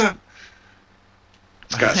them shits up.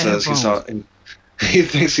 Scott says he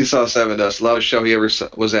thinks he saw Seven Dust. The loudest show he ever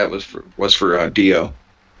was at was for Dio.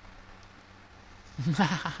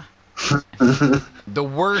 The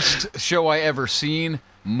worst show I ever seen,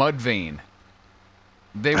 Mudvayne.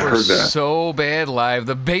 They I were heard that. so bad live.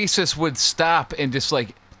 The bassist would stop and just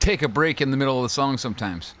like take a break in the middle of the song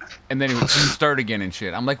sometimes, and then he would start again and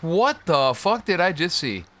shit. I'm like, what the fuck did I just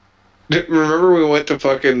see? Remember we went to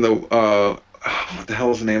fucking the what the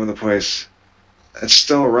hell is the name of the place? It's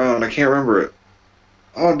still around. I can't remember it.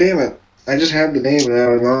 Oh damn it! I just had the name and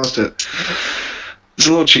now I lost it. It's a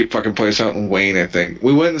little cheap fucking place out in Wayne, I think.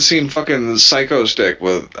 We went and seen fucking Psycho Stick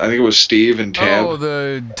with I think it was Steve and Tab. Oh,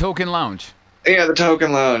 the Token Lounge. Yeah, the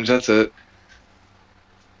Token Lounge. That's it.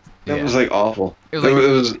 That Yeah. was like awful. It was it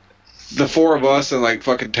was the 4 of us and like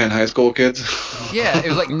fucking 10 high school kids. Yeah, it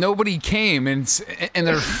was like nobody came, and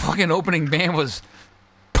their fucking opening band was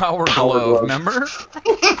Power Glove, remember?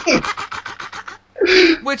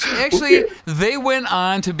 Which actually, they went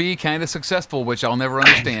on to be kind of successful, which I'll never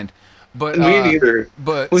understand. But Me neither.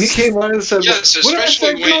 But When he came on and said, Yes, "What I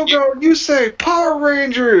especially said, when go, you say Power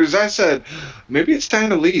Rangers." I said, "Maybe it's time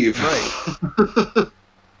to leave." Right.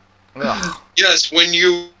 Ugh. Yes, when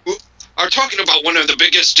you are talking about one of the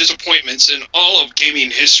biggest disappointments in all of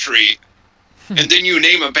gaming history, and then you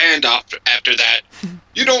name a band after that,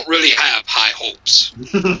 you don't really have high hopes.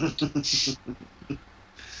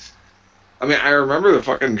 I mean, I remember the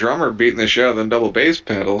fucking drummer beating the shit out of them double bass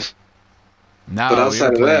pedals. Now But you're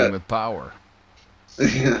outside of playing that- with power.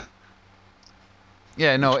 Yeah.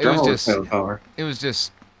 Yeah, no, it Drummer was was just, kind of power. it was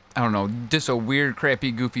just, I don't know, just a weird,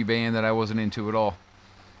 crappy, goofy band that I wasn't into at all.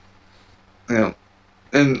 Yeah.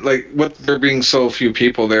 And like, with there being so few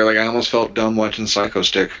people there, like I almost felt dumb watching Psycho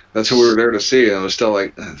Stick. That's who we were there to see, and I was still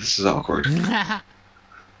like, this is awkward.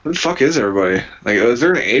 Who the fuck is everybody? Like, is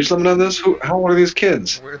there an age limit on this? How old are these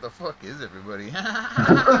kids? Where the fuck is everybody?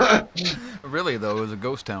 Really, though, it was a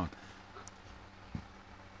ghost town.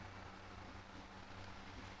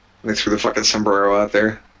 They threw the fucking sombrero out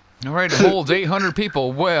there. All right, it holds 800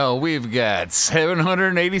 people. Well, we've got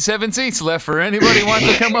 787 seats left for anybody who wants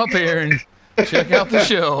to come up here and check out the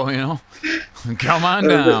show, you know. Come on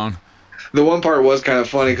down. The one part was kind of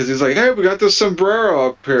funny because he's like, "Hey, we got this sombrero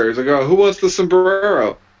up here." He's like, "Oh, who wants the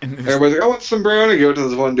sombrero?" And Everybody's like, "I want the sombrero." And he goes to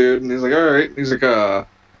this one dude, and he's like, "All right." He's like, "All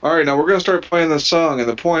right, now we're gonna start playing this song, and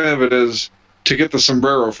the point of it is to get the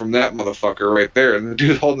sombrero from that motherfucker right there." And the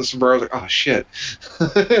dude holding the sombrero is like, "Oh shit."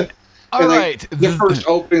 all And, like, right. The first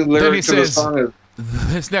opening Then he lyric to the says, song is,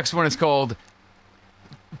 this next one is called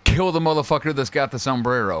Kill the Motherfucker That's Got the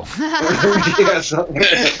Sombrero. yeah, something like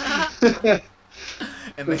that.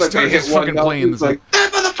 And they It's like start they hit just one fucking note, playing it's this. like,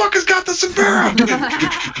 that motherfucker's got the sombrero.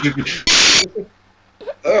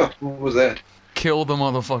 Oh, what was that? Kill the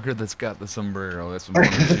motherfucker that's got the sombrero. That's some funny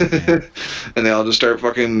shit, man. And they all just start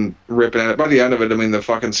fucking ripping at it. By the end of it, I mean, the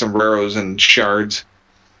fucking sombreros and shards.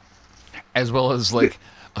 As well as like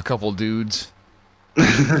a couple dudes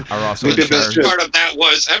are also They in did that charge. shit. Part of that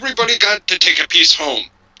was everybody got to take a piece home.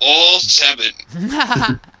 All 7.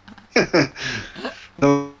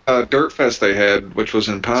 The Dirt Fest they had, which was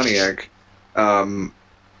in Pontiac,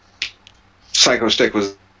 Psycho Stick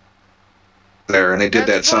was there, and they did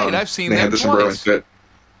That's that song. right, I've seen they them had the sombrero and twice. fit.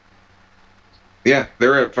 Yeah,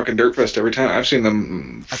 they're at fucking Dirt Fest every time. I've seen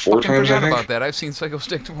them I 4 fucking times, I forgot think. about that. I've seen Psycho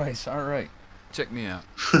Stick twice. All right. Check me out.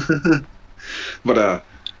 But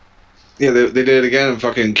yeah, they did it again, and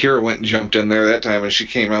fucking Kira went and jumped in there that time, and she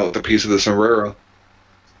came out with a piece of the sombrero.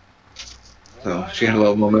 So she had a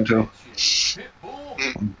little memento.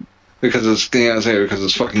 Because it's because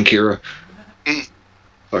it's fucking Kira.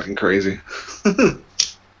 Fucking crazy.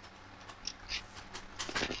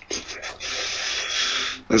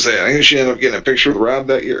 I think she ended up getting a picture with Rob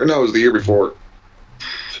that year. No, it was the year before.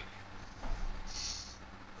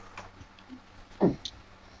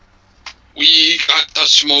 We got the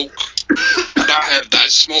smoke. I have that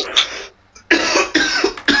smoke.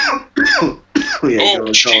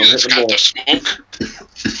 Oh, Jesus got the smoke.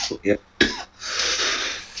 Yep.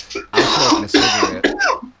 I'm smoking a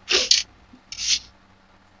cigarette.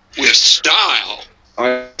 With style.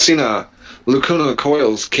 I've seen Lacuna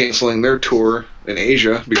Coils canceling their tour in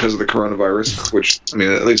Asia because of the coronavirus, which, I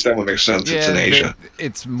mean, at least that one makes sense. It's in Asia.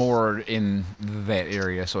 It's more in that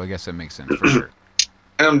area, so I guess that makes sense for sure.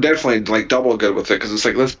 And I'm definitely, like, double good with it, because it's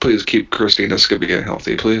like, let's please keep Christina Scibia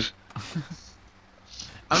healthy, please.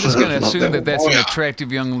 I'm just going to assume that that's an yeah.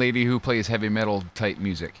 attractive young lady who plays heavy metal type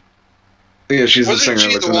music. Yeah, she's the Wasn't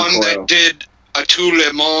singer she of the Lacuna one Coil. that did a Tout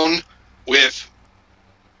Le Monde with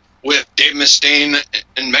Dave Mustaine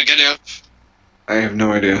and Megadeth? I have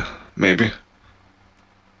no idea. Maybe.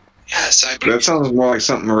 Yes, I believe. That sounds more like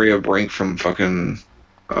something Maria Brink from fucking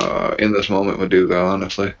In This Moment would do, though,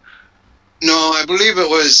 honestly. No, I believe it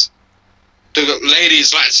was the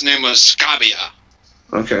lady's last name was Scabia.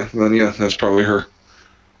 Okay, then yeah, that's probably her.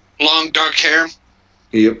 Long dark hair.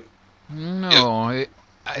 Yep. No,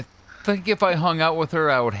 I think if I hung out with her,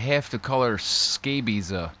 I would have to call her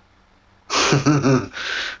Scabies,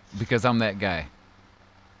 because I'm that guy.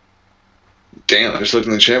 Damn, I just looked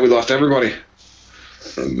in the chat. We lost everybody.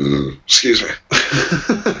 Excuse me.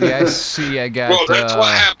 Yeah, I see. I got. Well, that's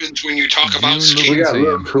what happens when you talk about June ski. We got Sam.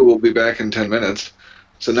 Luke, who will be back in 10 minutes.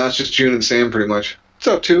 So now it's just June and Sam, pretty much. What's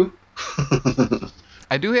up, two?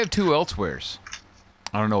 I do have 2 elsewheres.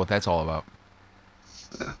 I don't know what that's all about.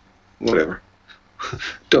 Whatever.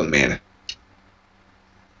 Don't man it.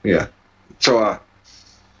 Yeah. So,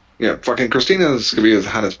 yeah, fucking Christina's gonna be the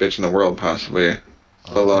hottest bitch in the world, possibly.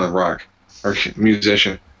 Let alone in rock. Or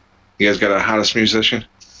musician. You guys got a hottest musician?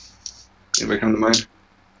 Anybody come to mind?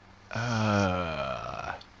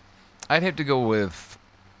 I'd have to go with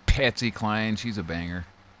Patsy Cline. She's a banger.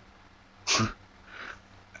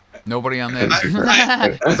 Nobody on that.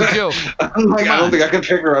 It's a joke. I'm like, I don't think I can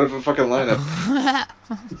pick her out of a fucking lineup.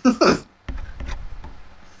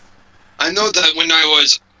 I know that when I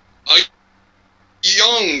was a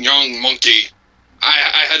young monkey,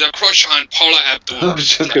 I had a crush on Paula Abdul. I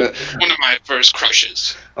was just gonna. One of my first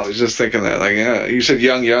crushes. I was just thinking that, like, yeah, you said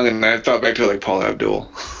young, and I thought back to like Paul Abdul.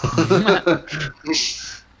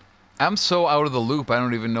 I'm so out of the loop. I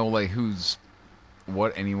don't even know like who's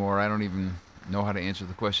what anymore. I don't even know how to answer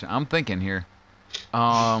the question. I'm thinking here.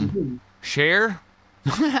 Cher?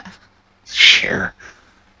 Cher.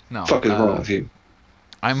 No. Fuck is wrong with you?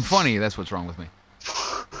 I'm funny. That's what's wrong with me.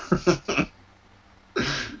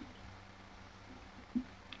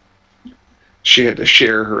 She had to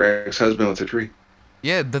share her ex-husband with a tree.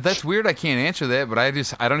 Yeah, that's weird. I can't answer that, but I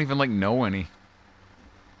don't even like know any.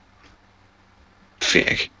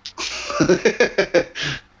 Fake.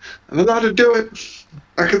 I'm allowed to do it.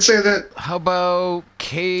 I can say that. How about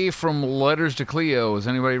Kay from Letters to Cleo? Does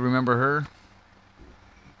anybody remember her?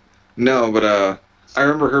 No, but I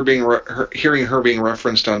remember her being hearing her being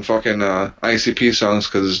referenced on fucking ICP songs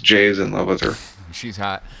because Jay's in love with her. She's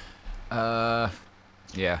hot.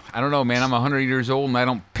 Yeah, I don't know, man. I'm 100 years old and I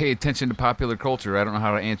don't pay attention to popular culture. I don't know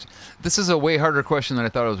how to answer. This is a way harder question than I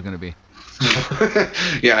thought it was going to be.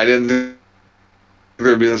 Yeah, I didn't think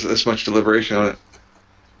there'd be this much deliberation on it.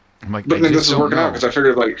 I'm like, But then this is working out because I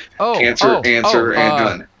figured like answer, and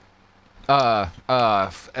done.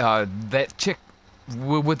 That chick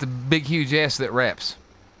with the big huge ass that raps.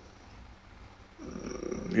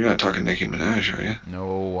 You're not talking Nicki Minaj, are you?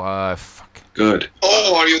 No, fuck. Good.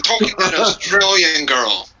 Oh, are you talking that Australian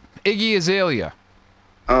girl? Iggy Azalea.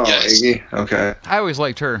 Oh, Yes. Iggy. Okay. I always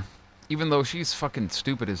liked her, even though she's fucking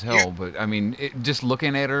stupid as hell. But I mean, just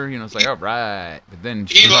looking at her, it's like, all right. But then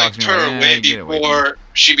He she liked talks to me her like, way get away from me. before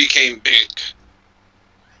she became big.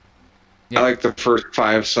 Yeah. I like the first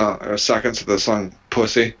 5 seconds of the song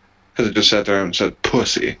 "Pussy" because it just sat there and said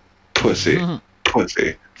 "pussy, pussy,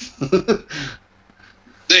 pussy."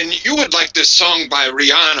 Then you would like this song by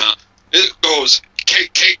Rihanna. It goes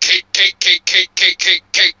cake, cake, cake, cake, cake, cake, cake, cake,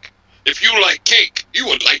 cake. If you like cake, you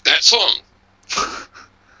would like that song.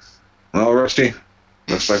 Well, Rusty,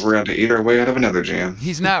 looks like we're going to eat our way out of another jam.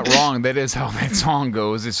 He's not wrong. That is how that song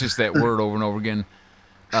goes. It's just that word over and over again.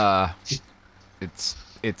 It's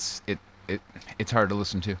hard to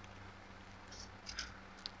listen to.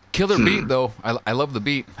 Killer beat though. I love the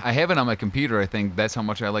beat. I have it on my computer. I think that's how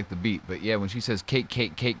much I like the beat. But yeah, when she says cake,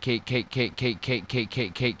 cake, cake, cake, cake, cake, cake, cake, cake,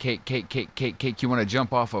 cake, cake, cake, cake, cake, cake, cake, you want to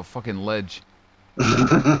jump off a fucking ledge.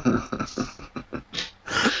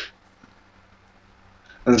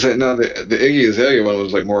 And say no, the Iggy Azalea one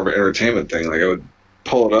was like more of an entertainment thing. Like I would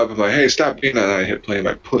pull it up and be like, hey, stop being that, and I hit play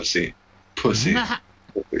my pussy. Pussy.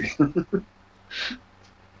 Pussy.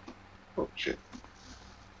 Oh shit.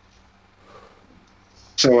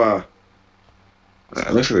 So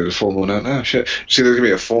it looks like there's a full moon out now. Shit. See, there's gonna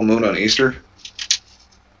be a full moon on Easter.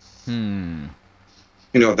 You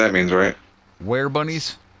know what that means, right? Were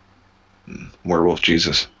bunnies? Werewolf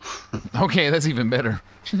Jesus. Okay, that's even better.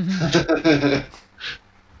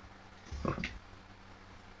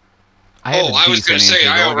 I was gonna say,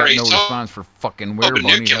 I already got no saw response for fucking were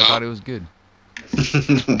bunnies. I thought it was good.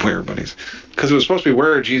 Were bunnies. Because it was supposed to be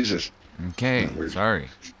where Jesus. Okay, sorry.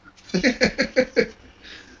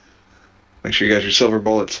 Make sure you got your silver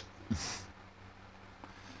bullets.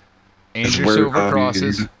 And It's your silver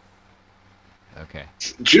crosses. Okay.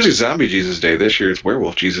 It's usually Zombie Jesus Day. This year it's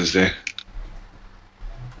Werewolf Jesus Day.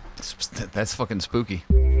 That's fucking spooky.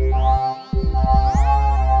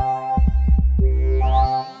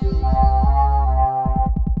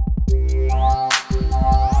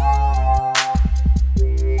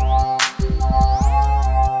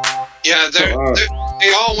 Yeah, they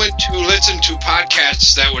all went to listen to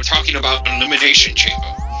podcasts that were talking about Elimination Chamber.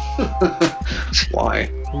 Why?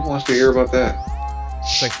 Who wants to hear about that?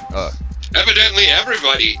 It's like, Evidently,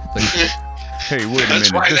 everybody. hey, wait a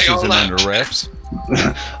That's minute. why This they all isn't left. under wraps.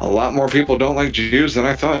 A lot more people don't like Jews than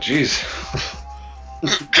I thought. Jeez.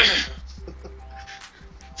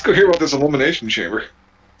 Let's go hear about this Elimination Chamber.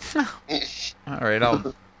 All right,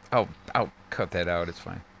 I'll cut that out. It's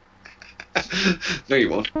fine. No, you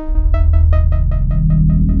won't.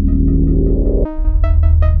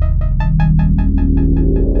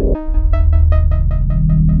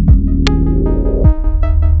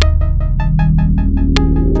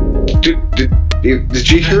 Did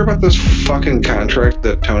you hear about this fucking contract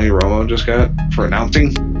that Tony Romo just got for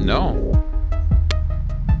announcing? No.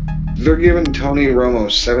 They're giving Tony Romo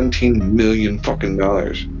 $17 million fucking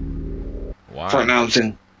dollars Wow. for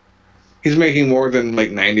announcing. He's making more than like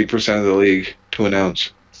 90% of the league to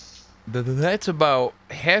announce. That's about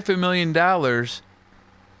 $500,000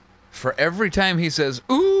 for every time he says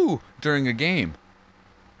 "ooh" during a game.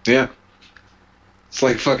 Yeah. It's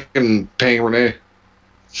like fucking paying Renee.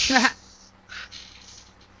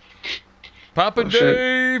 Papa Oh, shit.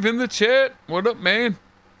 Dave in the chat. What up, man?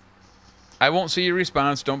 I won't see your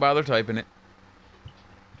response. Don't bother typing it.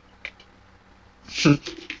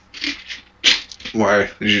 Why?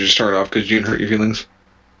 Did you just turn it off because you didn't hurt your feelings?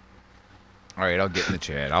 All right, I'll get in the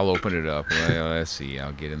chat. I'll open it up. Well, let's see.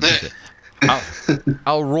 I'll get in the chat.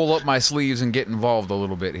 I'll roll up my sleeves and get involved a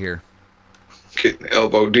little bit here. Getting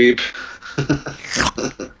elbow deep.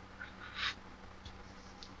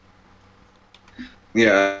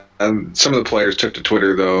 Yeah, some of the players took to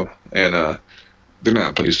Twitter though, and they're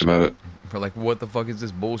not pleased about it. We're like, what the fuck is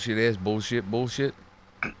this bullshit bullshit?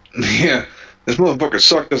 Yeah, this motherfucker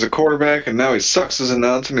sucked as a quarterback, and now he sucks as an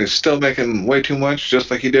announcer, and he's still making way too much, just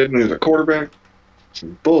like he did when he was a quarterback.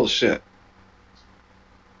 Some bullshit.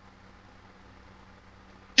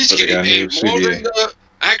 He's But they getting got paid new more CBA. than the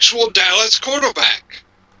actual Dallas quarterback.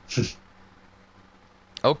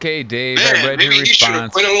 Okay, Dave, Man, I read maybe your he should have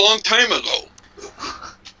response. quit a long time ago.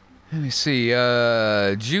 Let me see.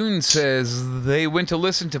 June says they went to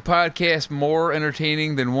listen to podcasts more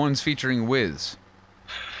entertaining than ones featuring Wiz.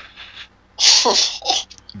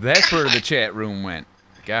 That's where the chat room went.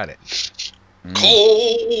 Got it.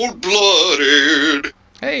 Cold-blooded.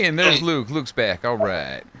 Hey, and there's Luke. Luke's back. All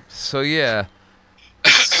right. So, yeah.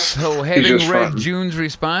 So, having just read fronting. June's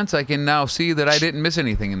response, I can now see that I didn't miss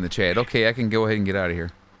anything in the chat. Okay, I can go ahead and get out of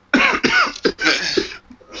here.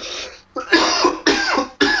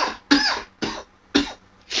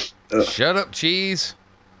 Shut up, cheese.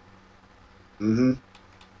 Mm-hmm.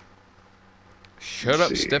 Shut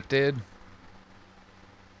Let's up, see. stepdad.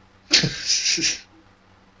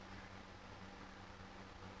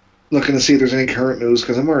 Looking to see if there's any current news,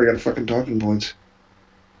 because I'm already got fucking talking points.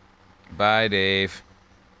 Bye, Dave.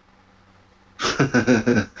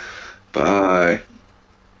 Bye.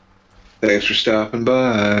 Thanks for stopping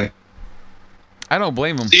by. I don't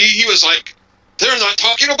blame him. See, he was like, they're not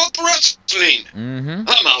talking about the wrestling. Mm-hmm.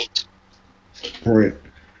 I'm out. Right.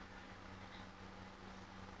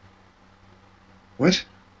 What?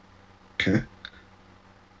 Okay.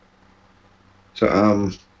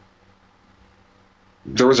 So,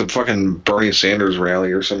 there was a fucking Bernie Sanders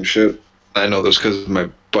rally or some shit. I know this because my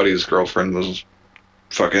buddy's girlfriend was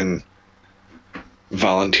fucking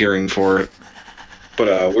volunteering for it.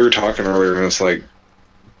 But we were talking earlier, and it's like,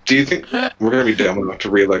 do you think we're gonna be dumb enough to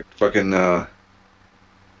reelect fucking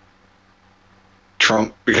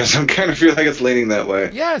Trump? Because I kind of feel like it's leaning that way.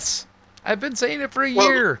 Yes. I've been saying it for a Well,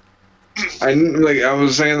 year. I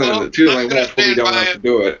was saying that too. Like, most people don't have to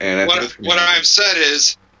do it, and I think it's What I've said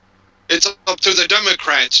is, it's up to the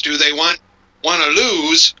Democrats. Do they want to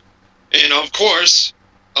lose, and of course,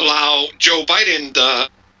 allow Joe Biden the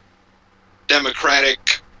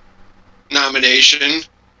Democratic nomination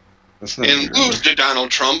and lose to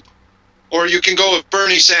Donald Trump, or you can go with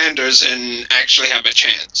Bernie Sanders and actually have a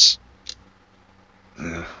chance.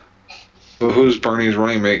 Yeah. But who's Bernie's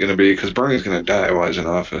running mate going to be? Because Bernie's going to die while he's in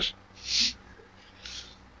office.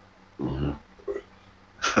 I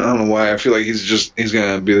don't know why. I feel like he's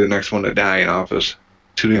going to be the next one to die in office.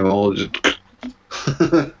 Too damn old.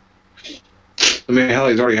 I mean, hell,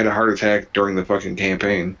 he's already had a heart attack during the fucking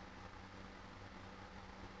campaign.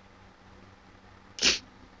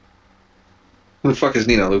 Who the fuck is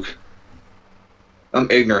Nina, Luke? I'm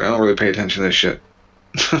ignorant. I don't really pay attention to this shit.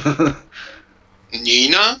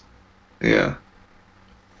 Nina? Yeah.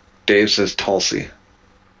 Dave says Tulsi.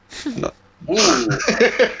 No.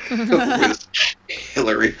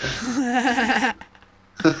 Hillary.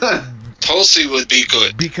 Tulsi would be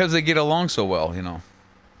good. Because they get along so well, you know.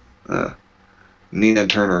 Nina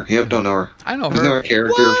Turner. Yep, don't know her. I know her. Isn't there a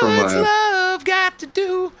character from What's love got to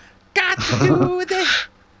do with it?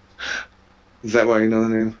 Is that why you know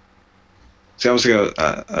the name? See, I was thinking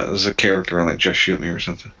it was a character on like Just Shoot Me or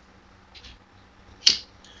something.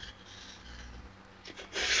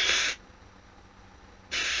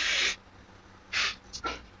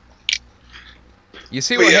 You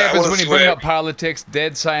see what happens when you bring up politics?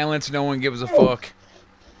 Dead silence, no one gives a fuck.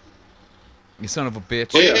 You son of a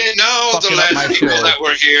bitch. Yeah, no, the last people that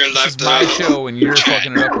were here left. This is my show, and you're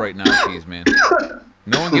fucking it up right now, cheese man.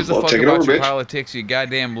 No one gives a fuck about your politics, you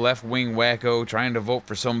goddamn left-wing wacko trying to vote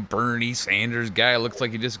for some Bernie Sanders guy. Looks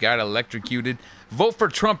like he just got electrocuted. Vote for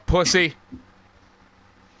Trump, pussy.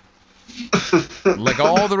 Like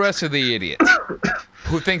all the rest of the idiots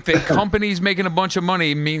who think that companies making a bunch of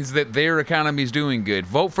money means that their economy's doing good.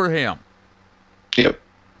 Vote for him. Yep.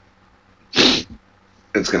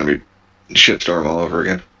 It's gonna be shitstorm all over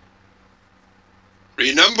again.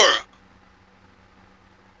 Remember,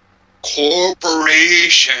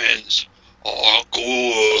 corporations are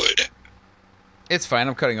good. It's fine.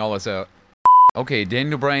 I'm cutting all this out. Okay,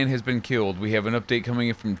 Daniel Bryan has been killed. We have an update coming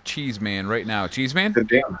in from Cheeseman right now. Cheeseman? Good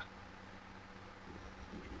damn.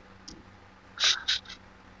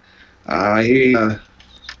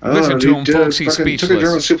 Listen to him, folks. He's Took a speechless.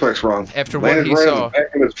 German suplex wrong. After what he right saw. on the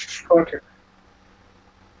back of his fucking...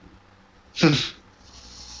 Look at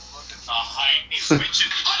the height he's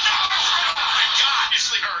switching. Oh, no! My God, this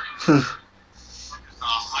hurt. Look at the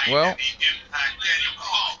height Well, and the impact, Daniel.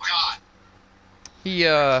 Oh, my God.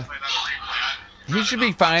 he should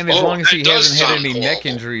be fine as long as he hasn't had any neck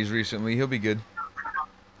injuries recently. He'll be good.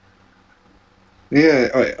 Yeah,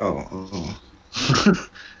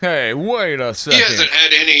 Hey, wait a second. He hasn't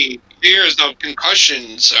had any years of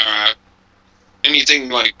concussions or anything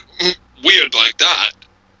like weird like that.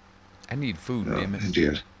 I need food, damn it.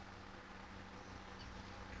 Indeed.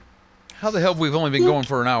 How the hell have we only been going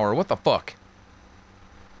for an hour? What the fuck?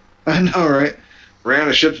 I know, right? Ran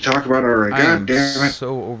a ship to talk about already. I am God damn it.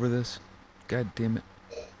 so over this. God damn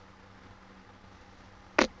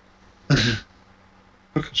it.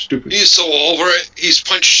 Fucking stupid. He's so over it, he's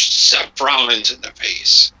punched Seth Rollins in the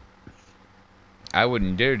face. I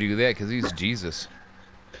wouldn't dare do that because he's Jesus.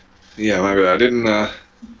 Yeah, my bad. I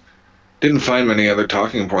didn't find many other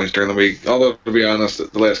talking points during the week. Although, to be honest,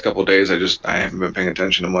 the last couple of days, I haven't been paying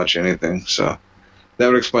attention to much anything. So that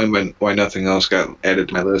would explain why nothing else got added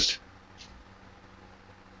to my list.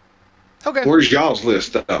 Okay. Where's y'all's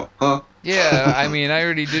list, though? Huh? Yeah, I mean, I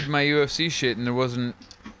already did my UFC shit, and there wasn't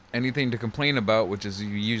anything to complain about, which is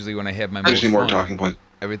usually when I have my I just most need more fun. talking points.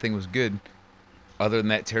 Everything was good. Other than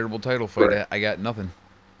that terrible title fight, Right. I got nothing.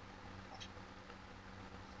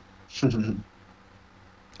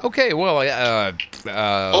 Okay, well,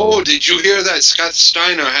 Oh, did you hear that Scott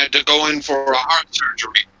Steiner had to go in for a heart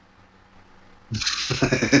surgery?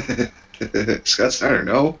 Scott Steiner,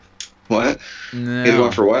 no? What? no. He's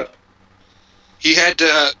going for what? He had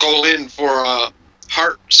to go in for a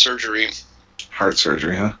heart surgery. Heart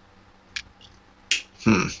surgery, huh?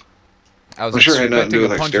 I was I'm sure it had nothing to do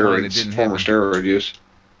expecting with a like punchline. It steroids, didn't former happen. steroid use.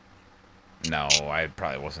 No, I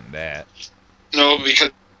probably wasn't that. No, because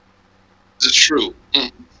it's true.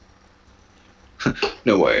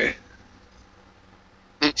 No way.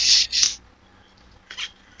 Getting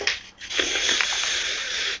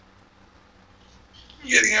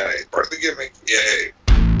high, part of the gimmick. Yay.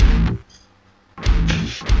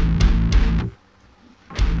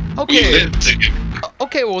 Okay.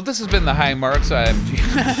 Okay, well, this has been the High Marks. I'm G.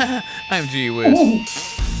 I'm G Wiz.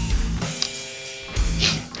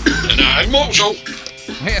 And I'm also.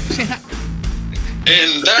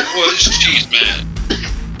 And that was Cheese Man.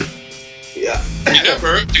 Yeah.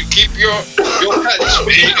 Remember to keep your pets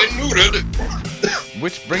spayed and neutered.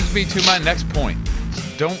 Which brings me to my next point.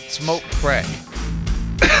 Don't smoke crack.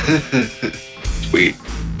 Weed.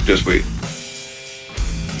 Just weed.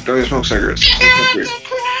 Don't even smoke cigarettes.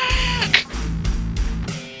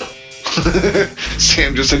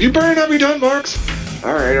 Sam just said, "You better not be done, Marks."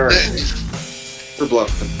 All right. We're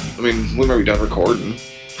bluffing. I mean, we might be done recording.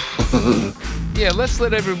 Yeah, let's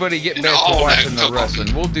let everybody get back to watching the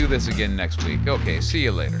wrestling. We'll do this again next week. Okay, see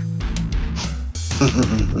you later.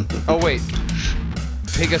 Oh, wait.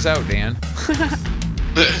 Take us out, Dan.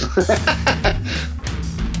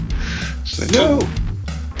 No.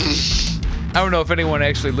 I don't know if anyone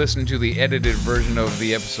actually listened to the edited version of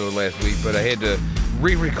the episode last week, but I had to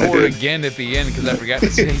re-record again at the end because I forgot to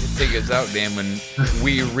say to take us out, Dan, when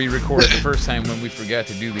we re-recorded the first time when we forgot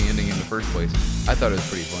to do the ending in the first place. I thought it was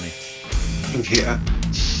pretty funny. Yeah.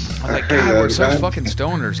 I was like, God, we're such fucking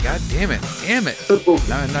stoners. God damn it. Damn it.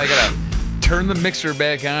 Now I gotta turn the mixer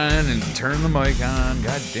back on and turn the mic on.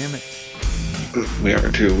 God damn it. We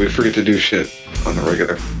are too. We forget to do shit on the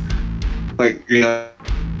regular. Like, you know.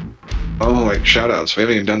 Oh, like shout outs. We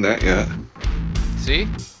haven't even done that yet. See?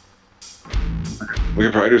 We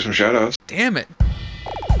could probably do some shout outs. Damn it.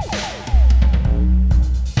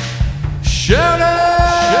 Shout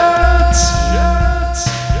outs!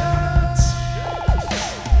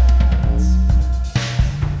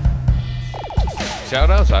 Shout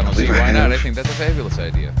outs? I don't see why not. I think that's a fabulous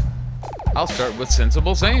idea. I'll start with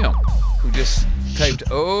Sensible Sam, who just typed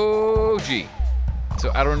OG. So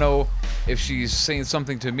I don't know if she's saying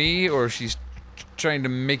something to me or if she's trying to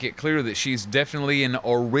make it clear that she's definitely an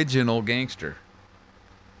original gangster.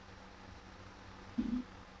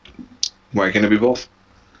 Why can't it be both?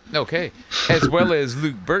 Okay. As well as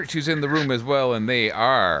Luke Birch, who's in the room as well, and they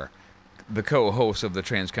are the co-hosts of the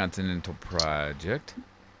Transcontinental Project.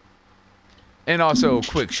 And also, a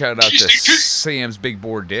quick shout out to Sam's Big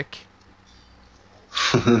Boar Dick.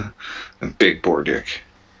 Big Boar Dick.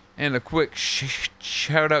 And a quick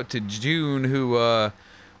shout out to June, who,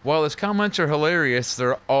 while his comments are hilarious,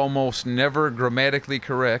 they're almost never grammatically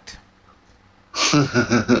correct.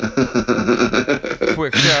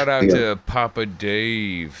 Quick shout out to Papa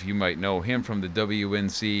Dave. You might know him from the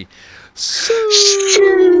WNC Super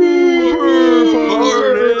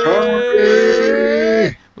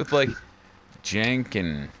Party with like Jank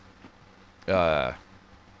and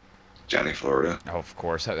Johnny Florida. oh, of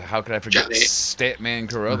course. How could I forget Johnny. Statman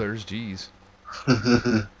Carruthers? Jeez.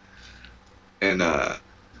 And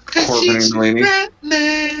Corbin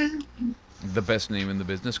Angelini. The best name in the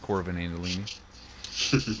business, Corvin Andolini.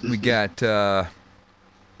 We got, oh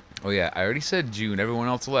yeah, I already said June. Everyone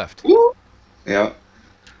else left. Yeah.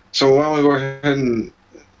 So why don't we go ahead and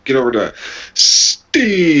get over to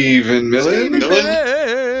Stephen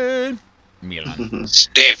Millen. Milan.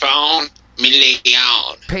 Stefan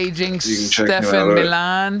Milian. Paging You can check him Stefan out at-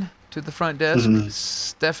 Milan to the front desk.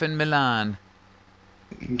 Stefan Milan.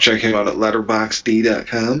 Check him out at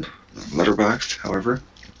letterboxd.com. Letterboxd, however.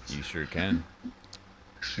 You sure can.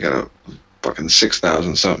 He got a fucking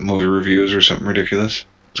 6,000 something movie reviews or something ridiculous.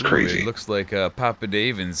 It's Ooh, crazy. it looks like Papa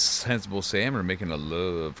Dave and Sensible Sam are making a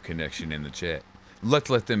love connection in the chat. Let's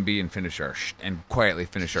let them be and finish our and quietly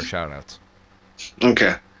finish our shout outs.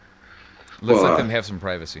 Okay. Let's Well, let them have some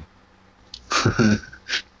privacy.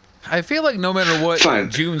 I feel like no matter what,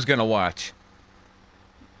 Fine. June's gonna watch.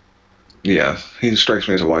 Yeah, he strikes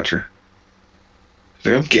me as a watcher. He's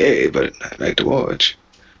like, I'm gay, but I like to watch.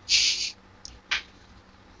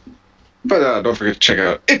 But don't forget to check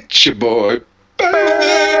out It's Your Boy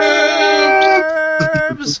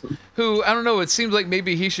Burbs! Who, I don't know, it seems like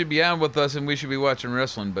maybe he should be on with us and we should be watching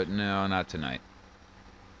wrestling, but no, not tonight.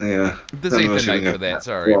 Yeah. This none ain't of us the night even for got- that.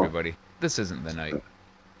 Sorry, well, everybody. This isn't the night.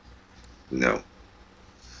 No.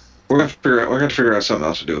 We're gonna figure out something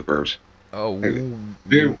else to do with Burbs. Oh,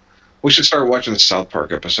 Dude, we should start watching the South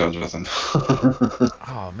Park episodes with him.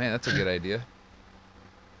 oh man, that's a good idea.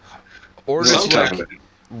 Or just Sometime. like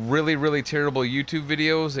really, really terrible YouTube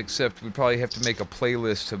videos, except we probably have to make a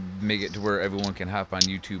playlist to make it to where everyone can hop on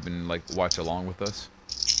YouTube and like watch along with us.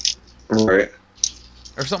 Right.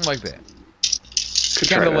 Or something like that. Could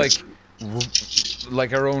try Kind of that.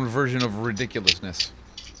 like our own version of ridiculousness.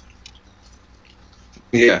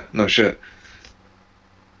 Yeah, no shit.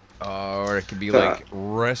 Or it could be like be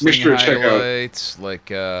wrestling sure to check out- highlights,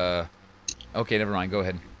 like okay, never mind, go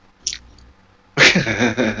ahead.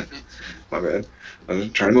 My bad. I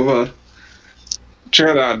was trying to move on.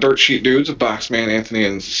 Check out Dirt Sheet Dudes, Boxman, Anthony,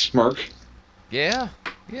 and Smark. Yeah.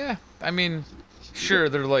 I mean, sure,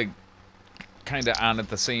 they're like kind of on at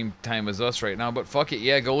the same time as us right now. But fuck it,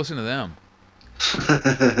 yeah, go listen to them.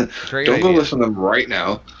 Great Don't go idea. listen to them right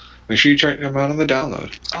now. Make sure you check them out on the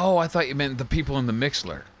download. Oh, I thought you meant the people in the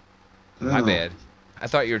Mixler. My No. bad. I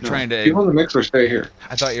thought you were trying to. People in the Mixler stay here.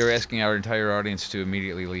 I thought you were asking our entire audience to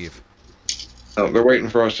immediately leave. Oh, they're waiting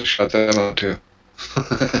for us to shut them out too.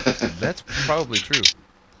 That's probably true.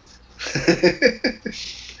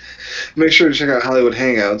 Make sure to check out Hollywood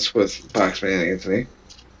Hangouts with Boxman and Anthony.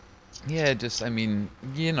 Yeah, just, I mean,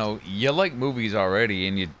 you know, you like movies already,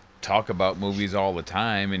 and you talk about movies all the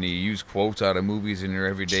time, and you use quotes out of movies in your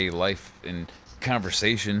everyday life and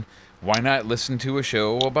conversation. Why not listen to a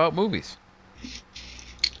show about movies?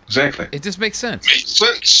 Exactly. It just makes sense. Makes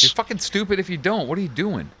sense. You're fucking stupid if you don't. What are you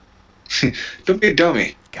doing? Don't be a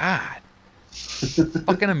dummy. God.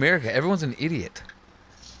 Fucking America. Everyone's an idiot.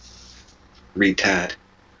 Retard.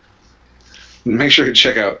 Make sure to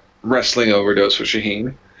check out Wrestling Overdose with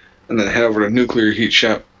Shaheen. And then head over to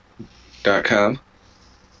nuclearheatshop.com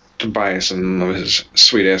to buy some of his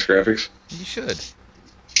sweet-ass graphics. You should.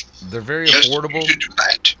 They're very Yes, affordable. you should do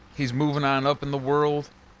that. He's moving on up in the world.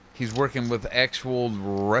 He's working with actual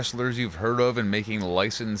wrestlers you've heard of and making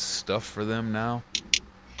licensed stuff for them now.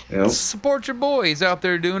 You know? Support your boy. He's out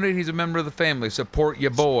there doing it. He's a member of the family. Support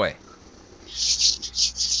your boy.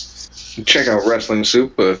 Check out Wrestling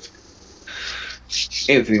Soup with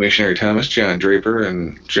Anthony Missionary Thomas, John Draper,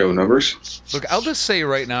 and Joe Numbers. Look, I'll just say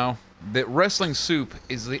right now that Wrestling Soup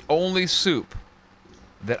is the only soup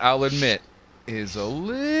that I'll admit is a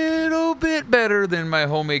little bit better than my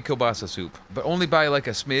homemade kielbasa soup, but only by like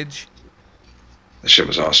a smidge. That shit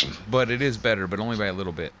was awesome. But it is better, but only by a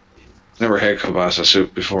little bit. Never had kielbasa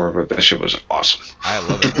soup before, but that shit was awesome. I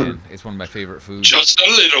love it, man. It's one of my favorite foods. Just a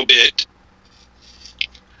little bit.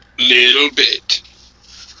 Little bit.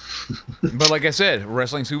 But like I said,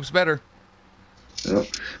 Wrestling Soup's better. Yep.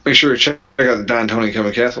 Make sure to check out the Don Tony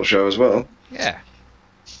Coming Castle show as well. Yeah.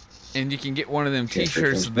 And you can get one of them Can't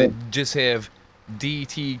t-shirts think that of just have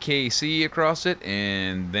DTKC across it,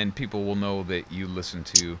 and then people will know that you listen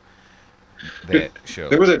to that show.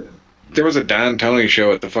 There was a Don Tony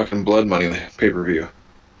show at the fucking Blood Money pay-per-view.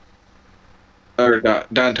 Or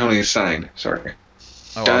Don Tony's sign, sorry.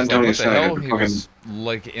 Oh, Don I was like, Tony's what the hell? sign. He was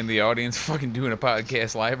like in the audience fucking doing a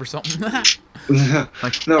podcast live or something? No,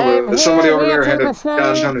 but somebody over there had a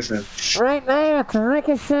Don Tony sign. Right now, it's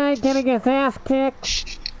Ricochet getting his ass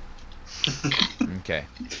kicked. Okay.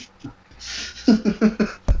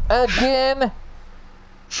 Again.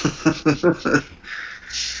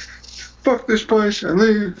 Fuck this place, I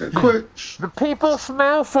leave, I quit. The people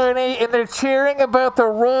smell funny and they're cheering about the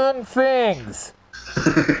wrong things.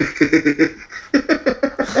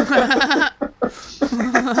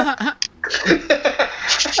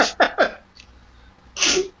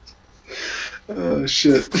 Oh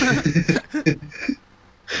shit.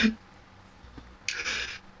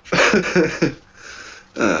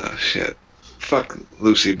 Oh shit. Fuck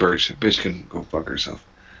Lucy Birch. That bitch can go fuck herself.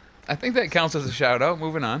 I think that counts as a shout out.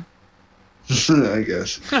 Moving on. I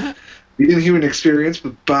guess. The Inhuman Experience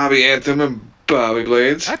with Bobby Anthem and Bobby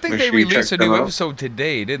Blades. I think Make they sure you released a check them new out. episode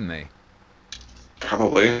today, didn't they?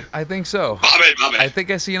 Probably. I think so. Bobby. I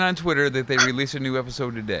think I seen on Twitter that they released a new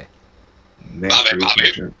episode today. Nasty Bobby.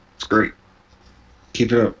 shit. It's great.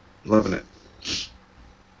 Keep it up. Loving it.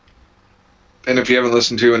 And if you haven't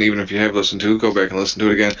listened to, and even if you have listened to, go back and listen to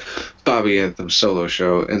it again. Bobby Anthem's solo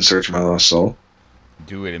show, In Search of My Lost Soul.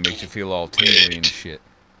 Do it. It makes you feel all tingly and shit.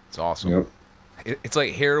 It's awesome. Yep. It's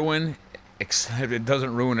like heroin, except it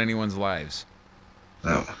doesn't ruin anyone's lives.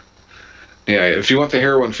 No. Yeah, if you want the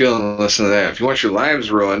heroin feeling, listen to that. If you want your lives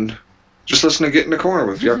ruined, just listen to Get in the Corner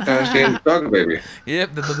with Yuck Dynasty and Dog Baby. Yep,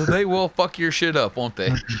 they will fuck your shit up, won't they?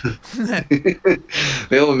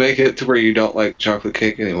 They'll make it to where you don't like chocolate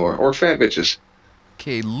cake anymore. Or fat bitches.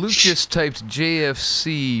 Okay, Luke just typed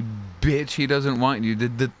JFC, bitch. He doesn't want you.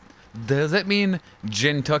 Does that mean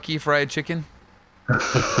Kentucky Fried Chicken?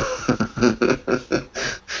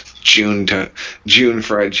 June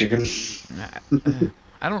fried chicken.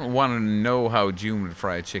 I don't want to know how June would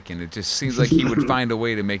fry chicken. It just seems like he would find a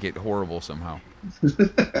way to make it horrible somehow.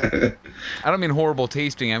 I don't mean horrible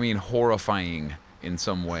tasting. I mean horrifying in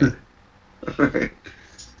some way.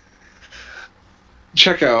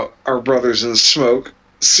 Check out our brothers in smoke,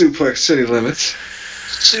 Suplex City Limits,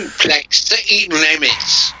 Suplex City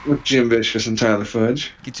Limits. with Jim Vicious and Tyler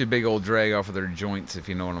Fudge. Get your big old drag off of their joints, if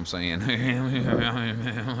you know what I'm saying. I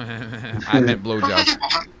meant blowjobs.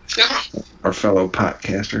 Our fellow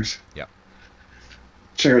podcasters. Yep.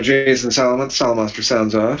 Check out Jason Solomon, Solomonster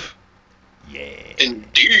Sounds Off. Yeah.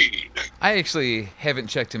 Indeed. I actually haven't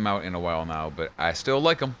checked him out in a while now, but I still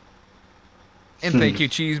like him. And thank you,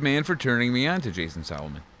 Cheese Man, for turning me on to Jason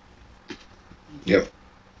Solomon. Yep.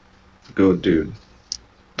 Good dude.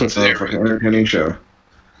 Puts on a fucking entertaining show.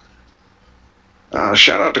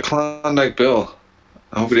 Shout out to Klondike Bill.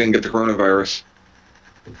 I hope he didn't get the coronavirus.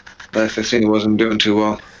 Last I seen, he wasn't doing too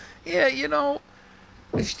well. Yeah,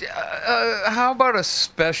 how about a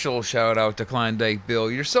special shout out to Klondike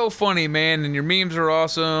Bill? You're so funny, man, and your memes are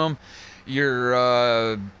awesome.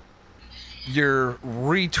 Your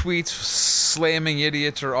retweets slamming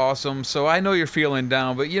idiots are awesome. So I know you're feeling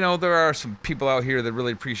down, but there are some people out here that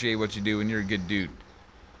really appreciate what you do, and you're a good dude.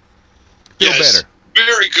 Feel better.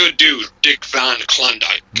 Very good dude, Dick Van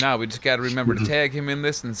Klondike. Now we just got to remember to tag him in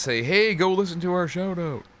this and say, "Hey, go listen to our shout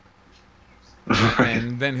out."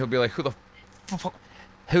 And then he'll be like, "Who the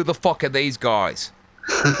fuck are these guys?"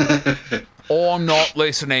 I'm not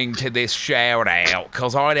listening to this shout out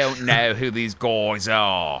because I don't know who these guys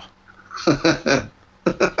are. I've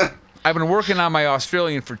been working on my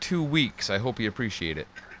Australian for 2 weeks. I hope you appreciate it.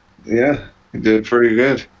 Yeah, you did pretty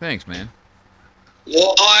good. Thanks, man.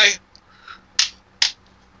 Why?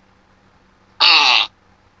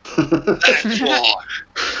 That's why.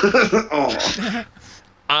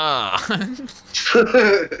 Oh.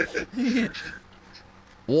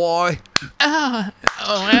 Why? Ow!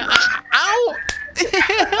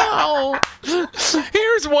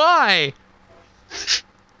 Here's why.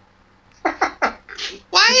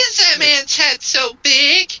 Why is that man's head so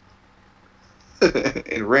big?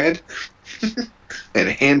 And red. And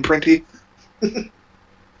handprinty.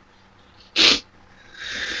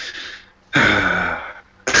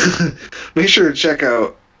 Make sure to check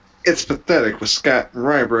out It's Pathetic with Scott and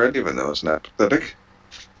Rybread, even though it's not pathetic.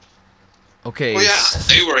 Okay. Oh yeah,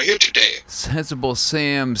 they were here today. Sensible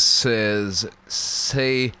Sam says,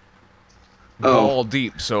 say ball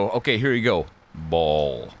deep. So, okay, here you go.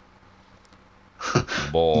 Ball.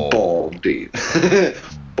 Ball deep.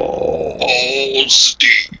 Ball. Balls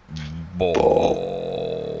deep.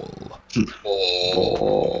 Ball.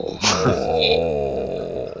 Ball.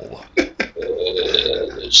 Ball.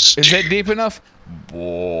 Is that deep enough?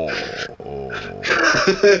 Ball.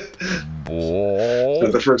 Ball.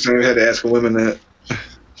 That's the first time you had to ask a woman that.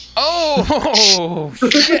 Oh,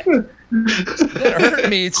 shit. That hurt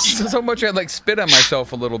me so much I spit on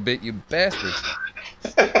myself a little bit, you bastard.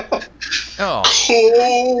 Oh.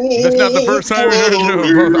 That's not the first time I heard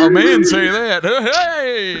a man say that.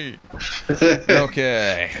 Hey!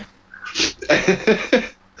 Okay.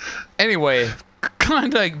 Anyway,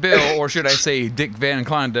 Klondike Bill, or should I say Dick Van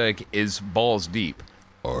Klondike, is balls deep.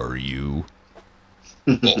 Are you?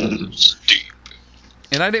 Balls deep.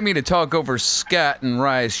 And I didn't mean to talk over Scott and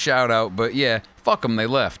Rye's shout out, but yeah, fuck them, they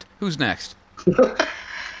left. Who's next?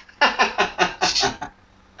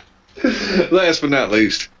 Last but not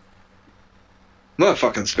least,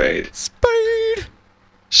 motherfucking Spade. Spade!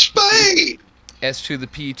 Spade! S to the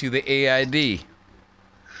P to the AID.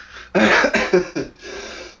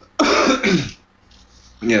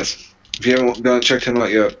 Yes. If you haven't checked him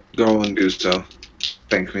out yet, go and do so.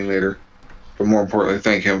 Thank me later. But more importantly,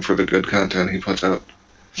 thank him for the good content he puts out.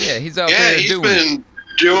 Yeah, he's out there he's doing been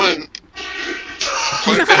doing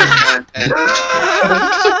quite a bit of content.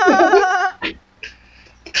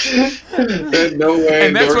 No way.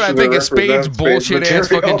 And that's what I think of Spade's bullshit ass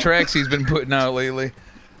material. fucking tracks he's been putting out lately.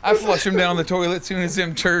 I flush him down the toilet as soon as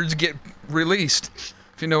them turds get released.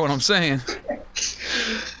 If you know what I'm saying.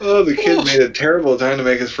 Oh, the kid made a terrible time to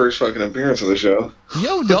make his first fucking appearance of the show.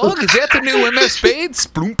 Yo, dog, is that the new MS Spade?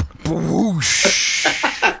 Sploomp, whoosh.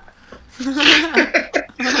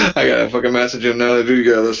 I gotta fucking message him now. You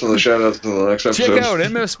gotta listen to the shout outs in the next episode. Check out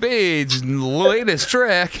MS Spade's latest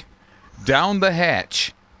track, Down the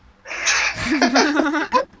Hatch.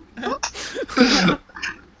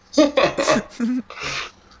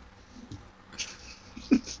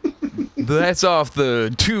 That's off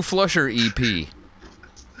the Two Flusher EP.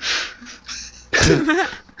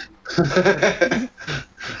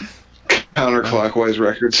 Counterclockwise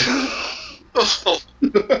records. Oh,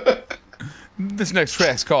 This next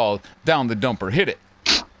track's called Down the Dumper. Hit it.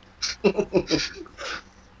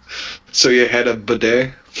 So you had a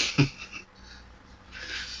bidet?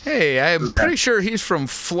 Hey, I'm pretty sure he's from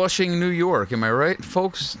Flushing, New York. Am I right,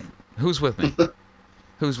 folks? Who's with me?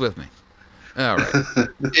 Who's with me? All right.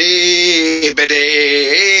 hey,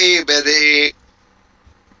 buddy.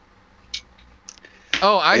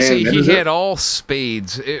 Oh, I see. And He is it? had all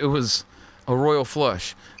spades. It was a royal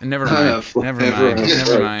flush. Never mind. Never never mind. mind.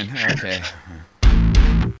 Never mind. Okay.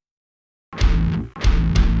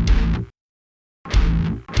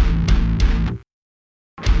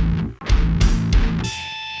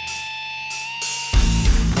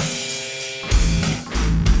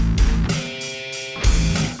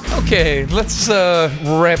 Okay, let's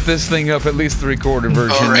wrap this thing up, at least the recorded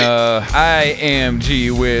version. All right. I am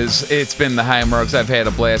G Wiz. It's been the High Marks. I've had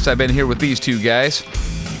a blast. I've been here with these two guys.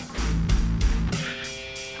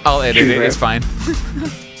 I'll edit it. It's fine.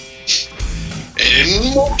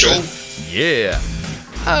 Joe. Yeah.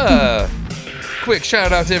 Quick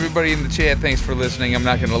shout out to everybody in the chat. Thanks for listening. I'm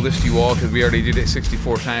not going to list you all because we already did it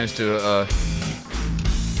 64 times to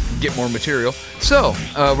get more material. So,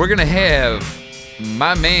 we're going to have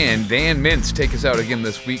my man, Dan Mintz, take us out again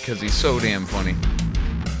this week because he's so damn funny.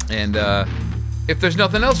 And if there's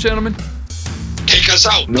nothing else, gentlemen. Take us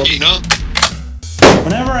out, Tina.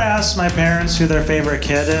 Whenever I ask my parents who their favorite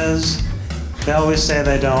kid is, they always say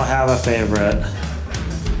they don't have a favorite,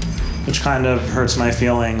 which kind of hurts my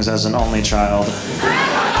feelings as an only child.